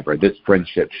last forever, this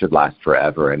friendship should last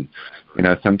forever, and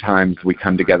sometimes we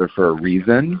come together for a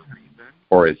reason,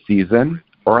 or a season,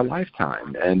 or a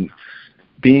lifetime. And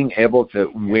being able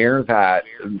to wear that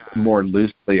more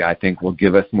loosely, I think, will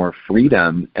give us more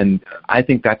freedom. And I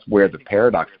think that's where the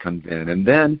paradox comes in. And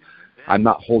then I'm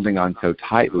not holding on so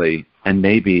tightly, and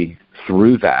maybe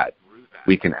through that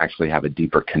we can actually have a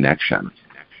deeper connection.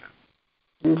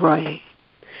 Right.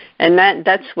 And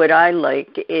that's what I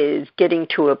like, is getting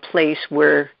to a place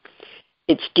where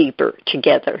it's deeper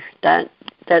together. That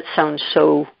sounds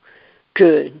so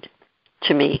good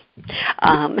to me.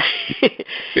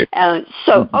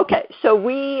 So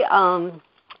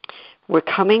we're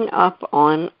coming up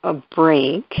on a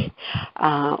break.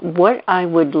 What I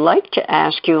would like to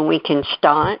ask you, and we can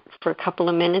start for a couple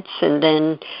of minutes and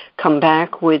then come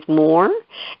back with more,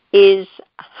 is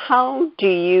how do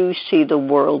you see the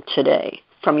world today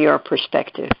from your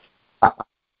perspective?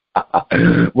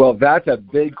 Well, that's a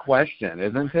big question,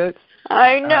 isn't it?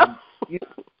 I know.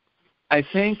 I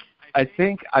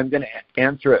think I'm going to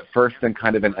answer it first in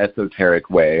kind of an esoteric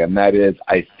way, and that is,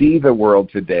 I see the world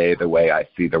today the way I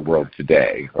see the world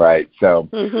today, right? So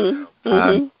the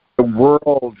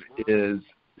world is,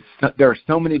 there are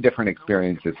so many different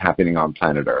experiences happening on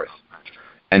planet Earth,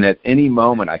 and at any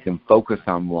moment I can focus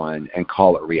on one and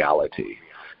call it reality.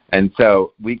 And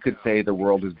so we could say the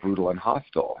world is brutal and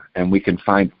hostile, and we can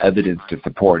find evidence to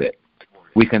support it.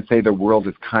 We can say the world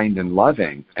is kind and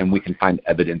loving, and we can find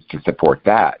evidence to support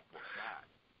that.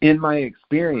 In my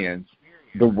experience,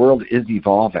 the world is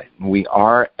evolving. We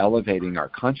are elevating our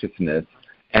consciousness,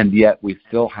 and yet we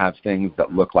still have things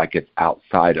that look like it's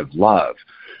outside of love.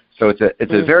 So it's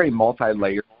a very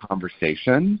multi-layered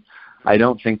conversation. I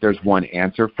don't think there's one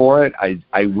answer for it.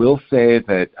 I will say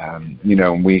that,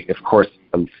 we, of course,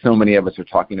 so many of us are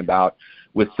talking about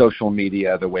with social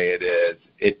media the way it is,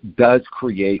 it does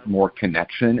create more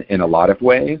connection in a lot of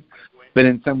ways, but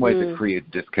in some ways it creates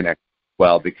disconnect.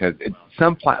 Well, because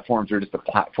some platforms are just a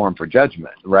platform for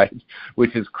judgment, right?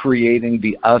 Which is creating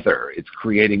the other. It's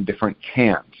creating different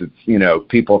camps. It's,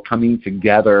 people coming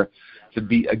together to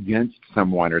be against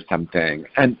someone or something.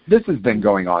 And this has been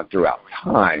going on throughout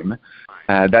time.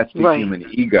 That's the human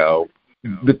ego.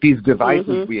 But these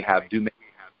devices we have do make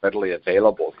it readily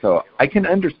available. So I can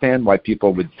understand why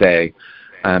people would say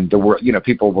the world.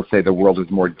 People will say the world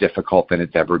is more difficult than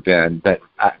it's ever been. But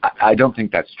I don't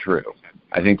think that's true.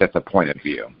 I think that's a point of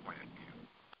view.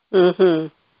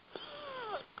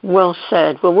 Well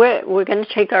said. Well, we're going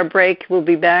to take our break. We'll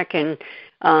be back in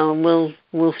we'll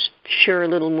share a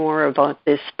little more about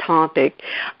this topic,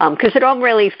 because it all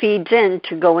really feeds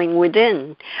into going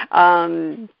within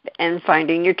and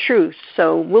finding your truth.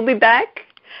 So we'll be back.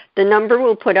 The number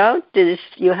we'll put out is,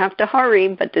 you have to hurry,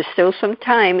 but there's still some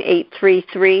time,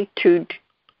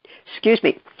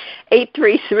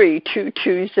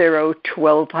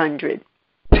 833-220-1200.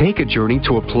 Take a journey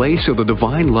to a place of the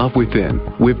divine love within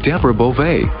with Deborah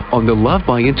Beauvais on the Love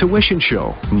by Intuition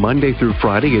Show, Monday through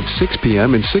Friday at 6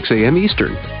 p.m. and 6 a.m.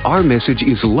 Eastern. Our message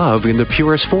is love in the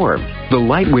purest form. The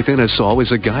light within us all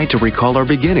is a guide to recall our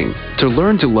beginning, to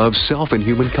learn to love self and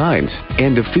humankind,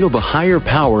 and to feel the higher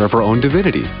power of our own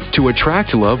divinity. To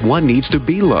attract love, one needs to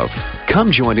be love.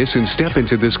 Come join us and step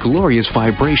into this glorious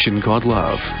vibration called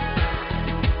love.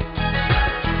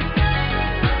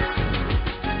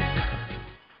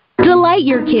 Delight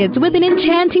your kids with an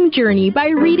enchanting journey by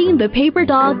reading the Paper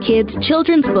Doll Kids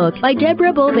Children's Book by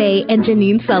Deborah Beauvais and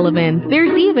Janine Sullivan.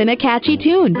 There's even a catchy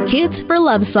tune, Kids for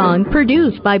Love Song,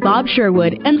 produced by Bob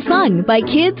Sherwood and sung by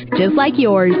kids just like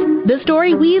yours. The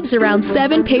story weaves around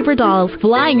 7 paper dolls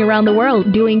flying around the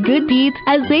world doing good deeds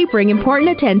as they bring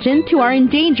important attention to our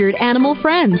endangered animal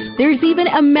friends. There's even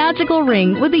a magical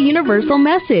ring with a universal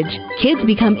message. Kids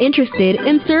become interested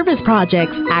in service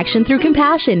projects, action through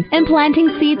compassion, and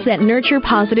planting seeds that nurture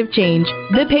positive change.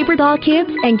 The Paper Doll Kids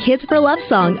and Kids for Love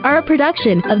Song are a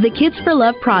production of the Kids for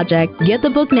Love Project. Get the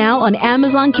book now on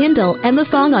Amazon Kindle and the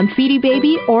song on CD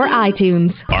Baby or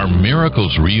iTunes. Are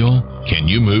miracles real? Can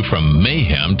you move from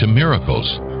mayhem to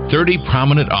miracles? 30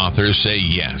 prominent authors say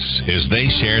yes as they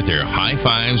share their high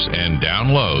fives and down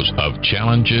lows of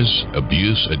challenges,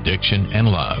 abuse, addiction, and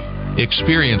love.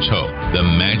 Experience hope, the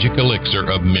magic elixir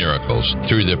of miracles,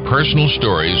 through the personal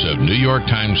stories of New York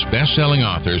Times bestselling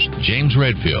authors James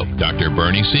Redfield, Dr.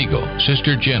 Bernie Siegel,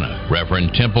 Sister Jenna,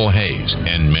 Reverend Temple Hayes,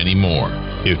 and many more.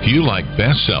 If you like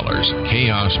bestsellers,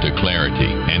 chaos to clarity,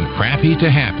 and crappy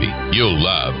to happy, you'll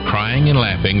love crying and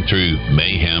laughing through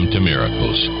mayhem to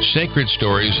miracles. Sacred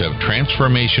stories of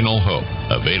transformational hope.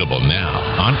 Available now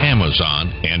on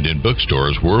Amazon and in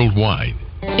bookstores worldwide.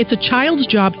 It's a child's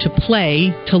job to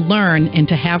play, to learn, and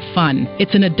to have fun.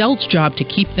 It's an adult's job to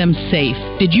keep them safe.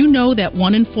 Did you know that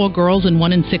 1 in 4 girls and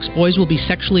 1 in 6 boys will be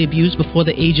sexually abused before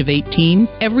the age of 18?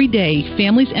 Every day,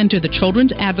 families enter the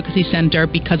Children's Advocacy Center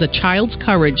because a child's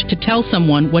courage to tell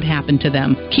someone what happened to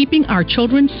them. Keeping our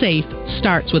children safe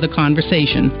starts with a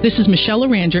conversation. This is Michelle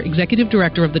Aranger, Executive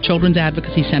Director of the Children's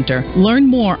Advocacy Center. Learn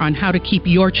more on how to keep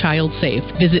your child safe.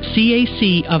 Visit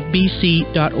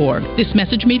cacofbc.org. This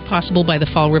message made possible by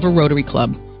the Fall River Rotary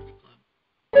Club.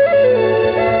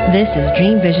 This is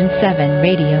Dream Vision 7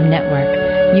 Radio Network,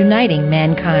 uniting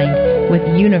mankind with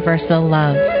universal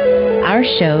love. Our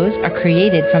shows are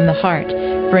created from the heart,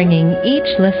 bringing each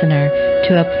listener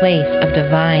to a place of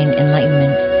divine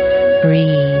enlightenment.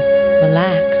 Breathe,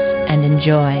 relax, and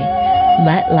enjoy.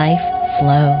 Let life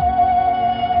flow.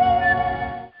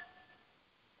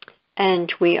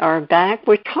 And we are back.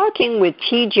 We're talking with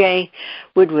TJ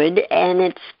Woodward, and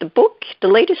it's the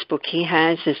latest book he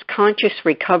has is Conscious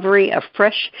Recovery, A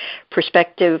Fresh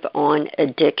Perspective on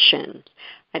Addiction.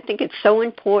 I think it's so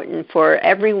important for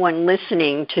everyone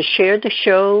listening to share the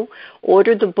show,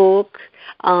 order the book.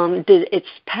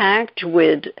 It's packed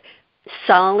with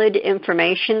solid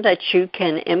information that you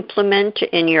can implement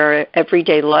in your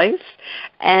everyday life,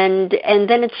 and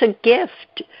then it's a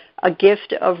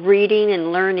gift of reading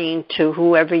and learning to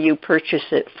whoever you purchase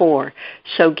it for.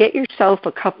 So get yourself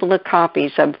a couple of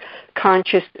copies of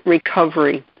Conscious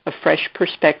Recovery, A Fresh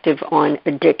Perspective on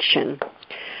Addiction.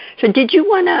 So did you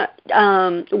want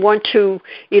to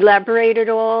elaborate at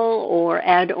all or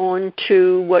add on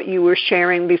to what you were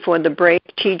sharing before the break,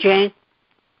 TJ?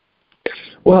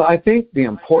 Well, I think the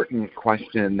important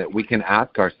question that we can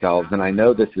ask ourselves, and I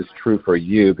know this is true for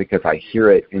you because I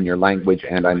hear it in your language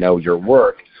and I know your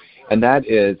work, and that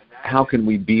is, how can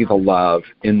we be the love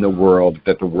in the world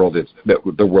that the world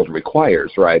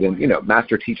requires, right? And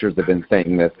master teachers have been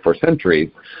saying this for centuries: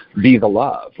 be the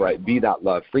love, right? Be that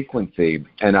love frequency.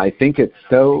 And I think it's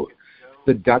so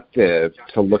seductive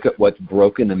to look at what's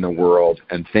broken in the world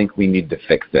and think we need to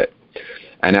fix it.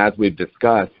 And as we've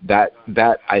discussed, that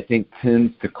I think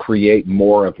tends to create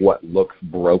more of what looks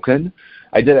broken.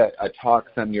 I did a talk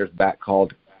some years back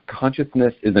called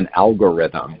 "Consciousness is an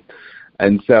Algorithm."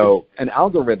 And so an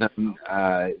algorithm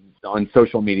on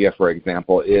social media, for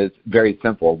example, is very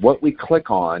simple. What we click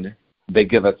on, they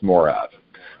give us more of.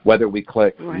 Whether we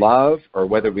click love or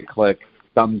whether we click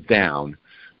thumbs down,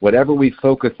 whatever we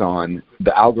focus on,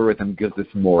 the algorithm gives us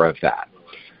more of that.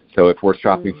 So if we're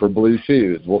shopping for blue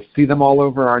shoes, we'll see them all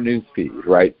over our news feed,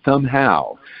 right,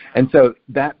 somehow. And so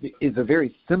that is a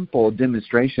very simple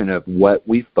demonstration of what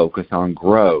we focus on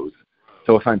grows.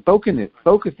 So if I'm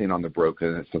focusing on the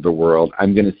brokenness of the world,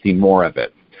 I'm going to see more of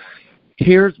it.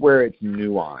 Here's where it's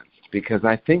nuanced, because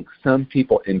I think some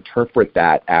people interpret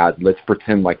that as, let's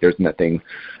pretend like there's nothing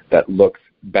that looks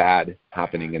bad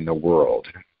happening in the world.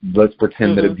 Let's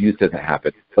pretend that abuse doesn't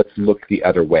happen. Let's look the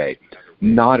other way.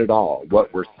 Not at all.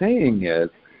 What we're saying is,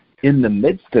 in the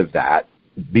midst of that,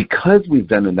 because we've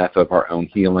done enough of our own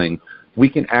healing, we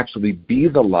can actually be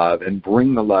the love and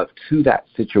bring the love to that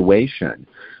situation.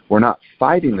 We're not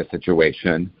fighting the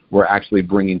situation. We're actually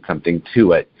bringing something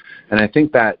to it. And I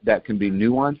think that can be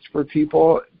nuanced for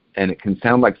people, and it can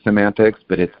sound like semantics,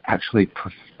 but it's actually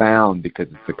profound because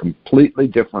it's a completely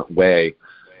different way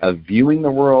of viewing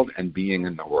the world and being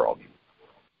in the world.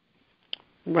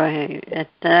 Right.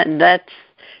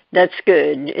 That's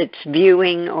good. It's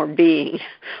viewing or being,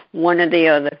 one or the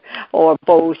other, or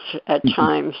both at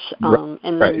times,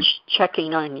 and then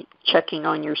checking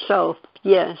on yourself.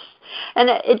 Yes, and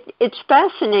it's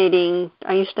fascinating.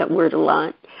 I use that word a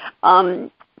lot,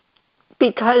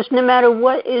 because no matter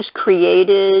what is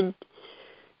created,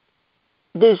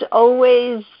 there's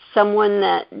always someone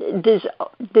that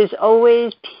there's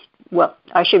always. Well,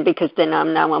 I should, because then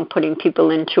I'm putting people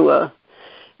into a.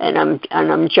 And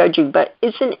I'm judging, but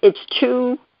it's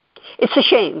a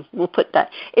shame. We'll put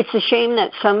that. It's a shame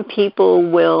that some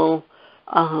people will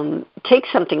take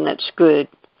something that's good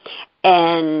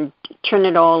and turn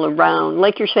it all around,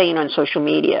 like you're saying on social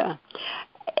media.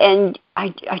 And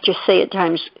I just say at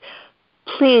times,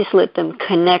 please let them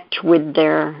connect with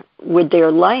their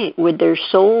light, with their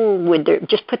soul,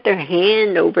 just put their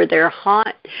hand over their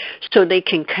heart so they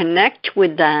can connect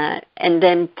with that and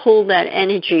then pull that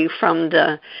energy from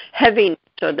the heaviness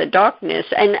or the darkness.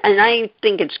 And I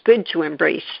think it's good to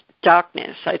embrace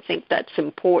darkness. I think that's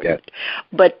important,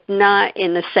 but not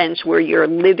in the sense where you're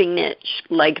living it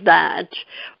like that,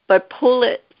 but pull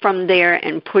it from there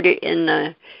and put it in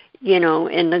the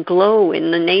in the glow,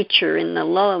 in the nature, in the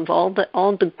love, all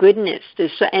the goodness.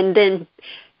 And then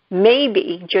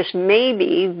maybe, just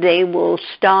maybe, they will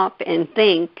stop and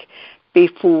think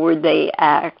before they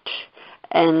act.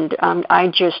 And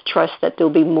I just trust that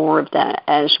there'll be more of that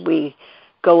as we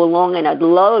go along, and I'd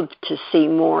love to see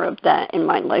more of that in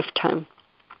my lifetime.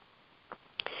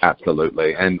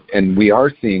 Absolutely. And we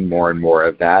are seeing more and more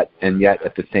of that, and yet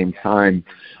at the same time,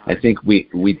 I think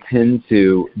we tend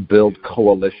to build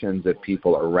coalitions of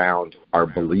people around our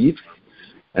beliefs,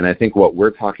 and I think what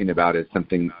we're talking about is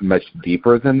something much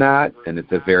deeper than that, and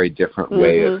it's a very different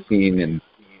way of seeing,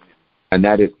 and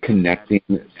that is connecting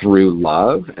through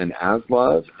love and as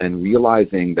love, and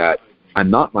realizing that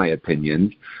I'm not my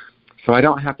opinions, so I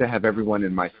don't have to have everyone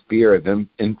in my sphere of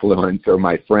influence or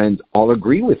my friends all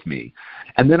agree with me.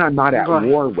 And then I'm not at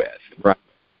war with, right?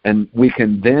 And we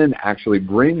can then actually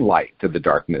bring light to the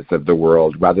darkness of the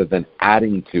world rather than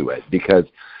adding to it, because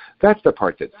that's the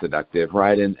part that's seductive,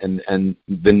 right? And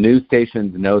the news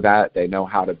stations know that. They know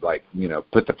how to,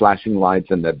 put the flashing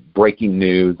lights and the breaking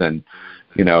news and,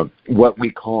 what we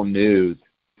call news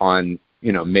on,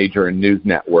 major news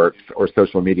networks or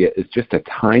social media is just a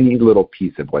tiny little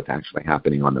piece of what's actually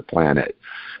happening on the planet.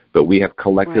 But we have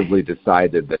collectively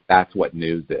decided that that's what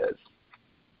news is.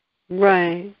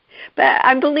 Right. But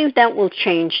I believe that will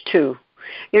change too.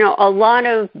 A lot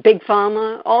of big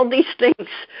pharma, all these things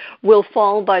will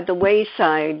fall by the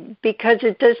wayside because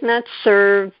it does not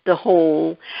serve the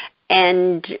whole,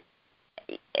 and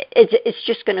it's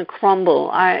just going to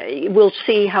crumble. We'll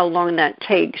see how long that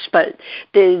takes, but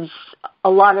there's a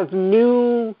lot of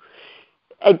new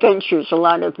adventures, a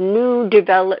lot of new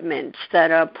developments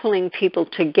that are pulling people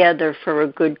together for a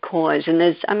good cause. And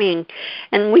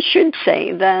and we should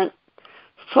say that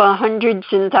for hundreds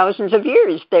and thousands of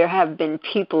years, there have been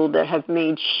people that have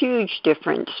made huge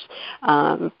difference,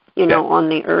 on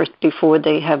the earth before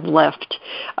they have left.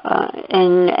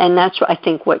 And that's, I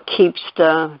think, what keeps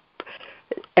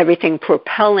everything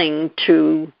propelling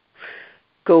to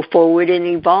go forward and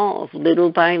evolve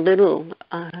little by little.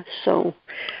 That's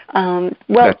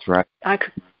right. I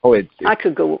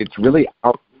could go. It's really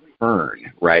our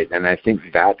turn, right? And I think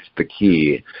that's the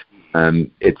key.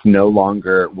 It's no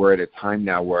longer, we're at a time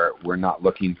now where we're not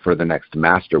looking for the next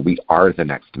master. We are the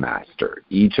next master.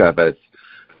 Each of us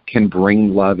can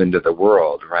bring love into the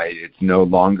world, right? It's no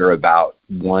longer about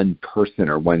one person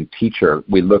or one teacher.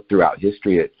 We look throughout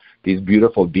history at these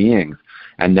beautiful beings,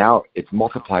 and now it's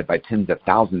multiplied by tens of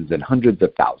thousands and hundreds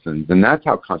of thousands, and that's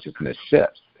how consciousness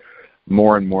shifts.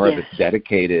 more and more of us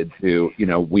dedicated to,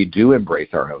 we do embrace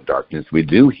our own darkness. We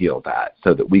do heal that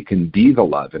so that we can be the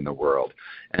love in the world.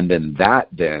 And then that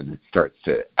then starts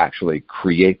to actually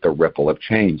create the ripple of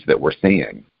change that we're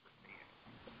seeing.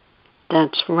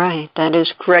 That's right. That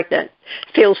is correct. That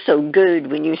feels so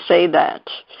good when you say that.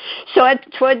 So at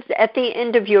the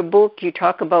end of your book, you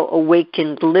talk about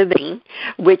awakened living,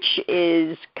 which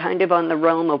is kind of on the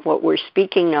realm of what we're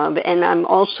speaking of. And I'm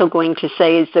also going to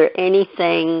say, is there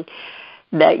anything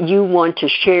that you want to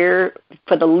share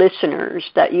for the listeners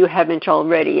that you haven't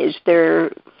already? Is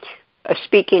there a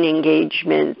speaking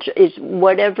engagement? Is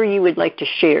whatever you would like to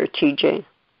share, TJ?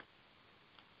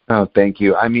 Oh, thank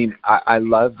you. I mean, I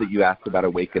love that you asked about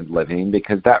awakened living,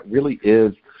 because that really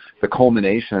is the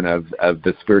culmination of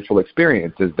the spiritual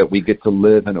experience, is that we get to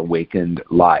live an awakened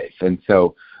life. And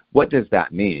so what does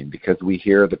that mean? Because we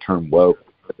hear the term woke,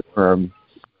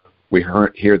 we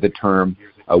hear the term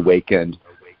awakened.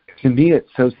 To me,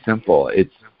 it's so simple.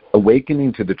 It's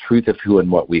awakening to the truth of who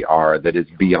and what we are that is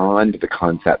beyond the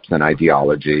concepts and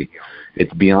ideology.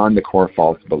 It's beyond the core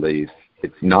false beliefs.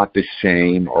 It's not the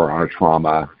shame or our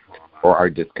trauma or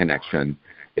our disconnection.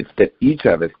 It's that each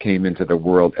of us came into the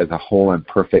world as a whole and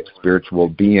perfect spiritual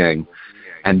being,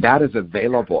 and that is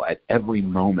available at every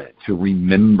moment to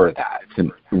remember that,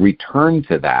 to return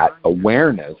to that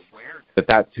awareness that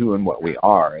that's who and what we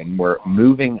are. And we're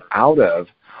moving out of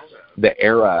the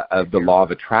era of the law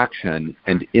of attraction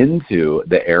and into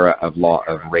the era of law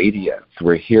of radiance.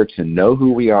 We're here to know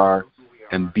who we are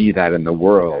and be that in the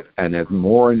world. And as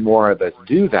more and more of us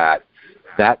do that,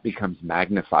 that becomes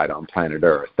magnified on planet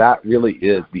Earth. That really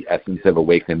is the essence of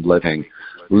awakened living,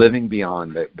 living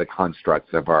beyond the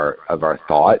constructs of our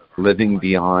thought, living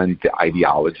beyond the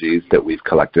ideologies that we've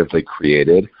collectively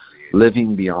created,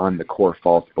 living beyond the core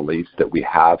false beliefs that we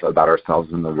have about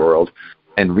ourselves in the world,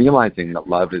 and realizing that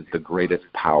love is the greatest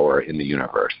power in the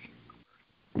universe.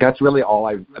 That's really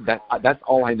all that's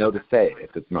all I know to say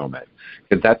at this moment,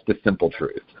 because that's the simple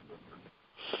truth.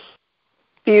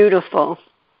 Beautiful.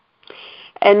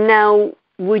 And now,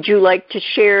 would you like to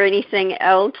share anything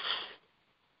else?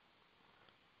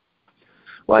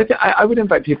 Well, I would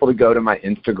invite people to go to my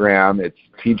Instagram. It's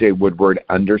TJ Woodward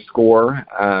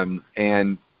 _.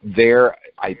 And there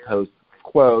I post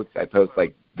quotes. I post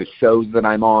like the shows that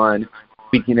I'm on,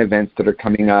 speaking events that are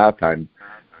coming up. I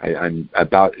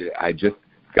just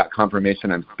got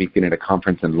confirmation I'm speaking at a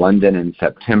conference in London in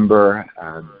September.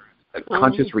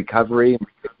 Conscious Recovery,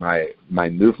 my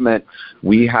movement.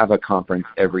 We have a conference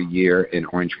every year in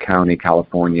Orange County,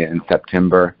 California in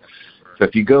September. So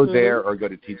if you go there or go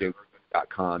to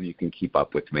tjwoodward.com, you can keep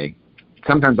up with me.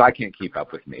 Sometimes I can't keep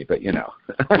up with me, but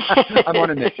I'm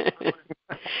on a mission.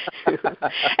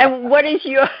 And what is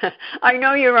I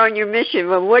know you're on your mission,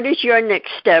 but what is your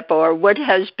next step, or what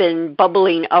has been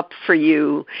bubbling up for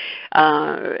you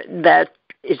that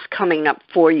is coming up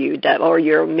for you, or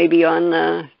you're maybe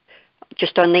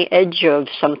just on the edge of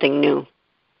something new?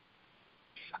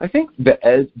 I think the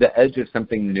edge of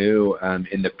something new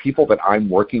in the people that I'm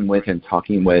working with and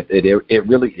talking with, it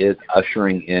really is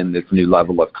ushering in this new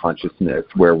level of consciousness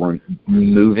where we're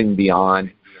moving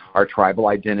beyond our tribal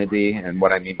identity. And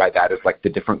what I mean by that is like the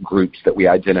different groups that we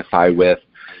identify with,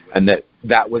 and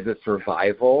that was a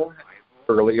survival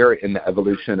earlier in the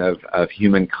evolution of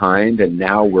humankind, and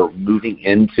now we're moving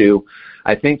into,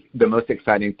 I think the most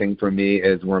exciting thing for me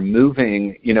is we're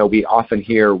moving, we often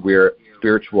hear we're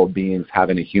spiritual beings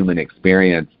having a human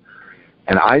experience,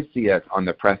 and I see us on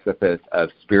the precipice of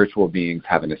spiritual beings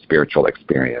having a spiritual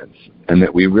experience, and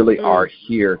that we really are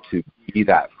here to be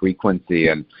that frequency.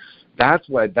 And that's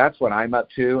what I'm up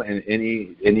to in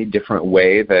any different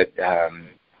way that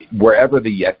wherever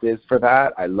the yes is for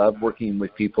that. I love working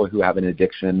with people who have an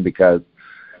addiction, because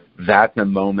that's a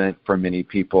moment for many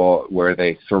people where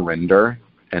they surrender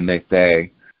and they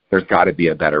say, there's got to be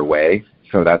a better way.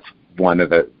 So that's one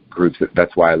of the groups.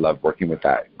 That's why I love working with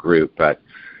that group. But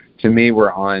to me,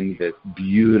 we're on this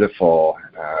beautiful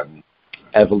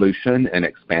evolution and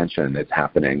expansion that's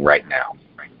happening right now.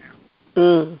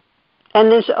 And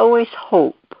there's always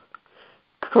hope,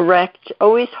 correct?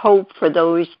 Always hope for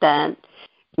those that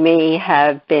may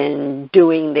have been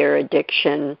doing their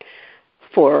addiction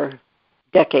for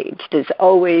decades. There's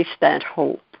always that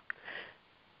hope.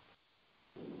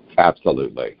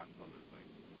 Absolutely.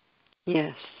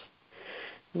 Yes.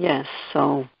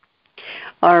 So,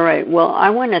 all right. Well, I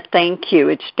want to thank you.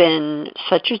 It's been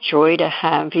such a joy to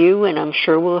have you, and I'm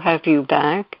sure we'll have you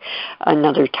back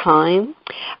another time.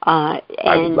 I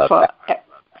would love that.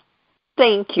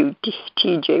 Thank you,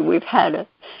 TJ. We've had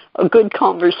a good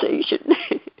conversation.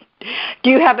 Do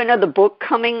you have another book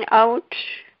coming out?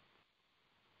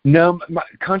 No,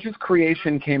 Conscious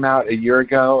Creation came out a year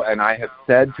ago, and I have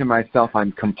said to myself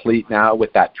I'm complete now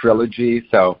with that trilogy,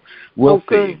 so we'll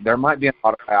see. There might be an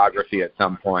autobiography at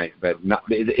some point, but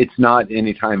it's not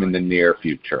any time in the near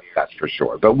future, that's for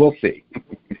sure, but we'll see.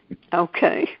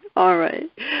 Okay. All right.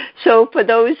 So for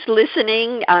those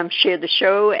listening, share the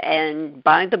show and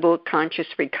buy the book, Conscious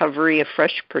Recovery, A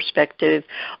Fresh Perspective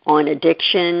on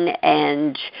Addiction.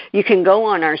 And you can go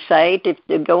on our site,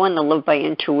 go on the Love by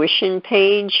Intuition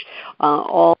page,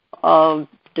 all of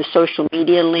the social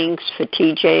media links for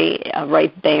TJ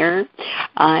right there.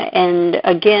 And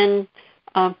again,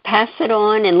 pass it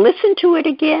on and listen to it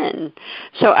again.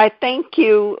 So I thank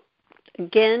you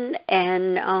again,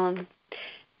 and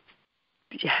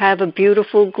have a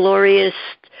beautiful, glorious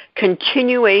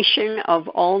continuation of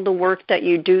all the work that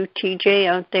you do, TJ,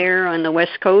 out there on the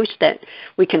West Coast, that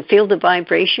we can feel the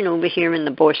vibration over here in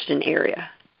the Boston area.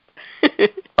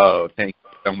 Oh, thank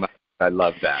you so much. I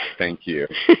love that. Thank you.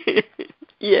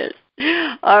 Yes.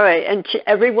 All right. And to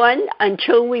everyone,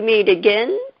 until we meet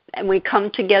again and we come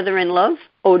together in love,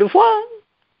 au revoir.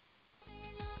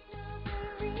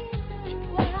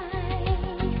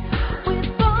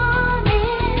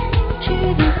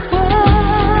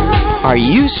 Are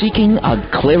you seeking a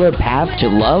clearer path to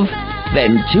love?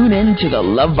 Then tune in to the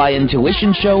Love by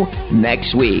Intuition show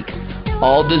next week.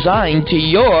 All designed to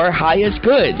your highest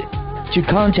good. To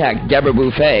contact Deborah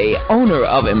Beauvais, owner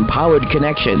of Empowered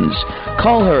Connections,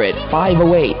 call her at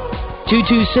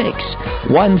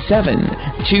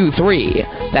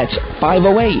 508-226-1723. That's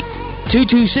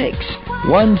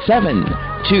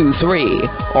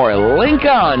 508-226-1723. Or link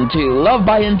on to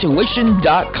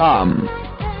lovebyintuition.com.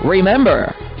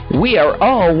 Remember, we are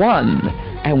all one,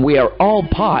 and we are all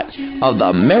part of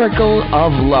the miracle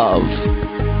of love.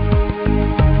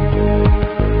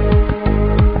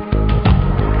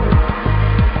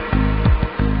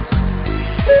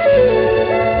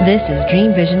 This is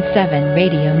Dream Vision 7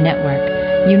 Radio Network,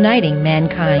 uniting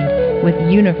mankind with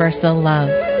universal love.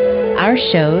 Our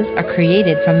shows are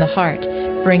created from the heart,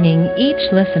 bringing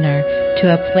each listener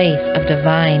to a place of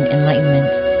divine enlightenment.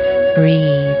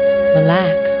 Breathe,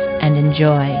 relax, and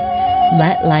enjoy.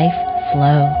 Let life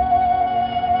flow.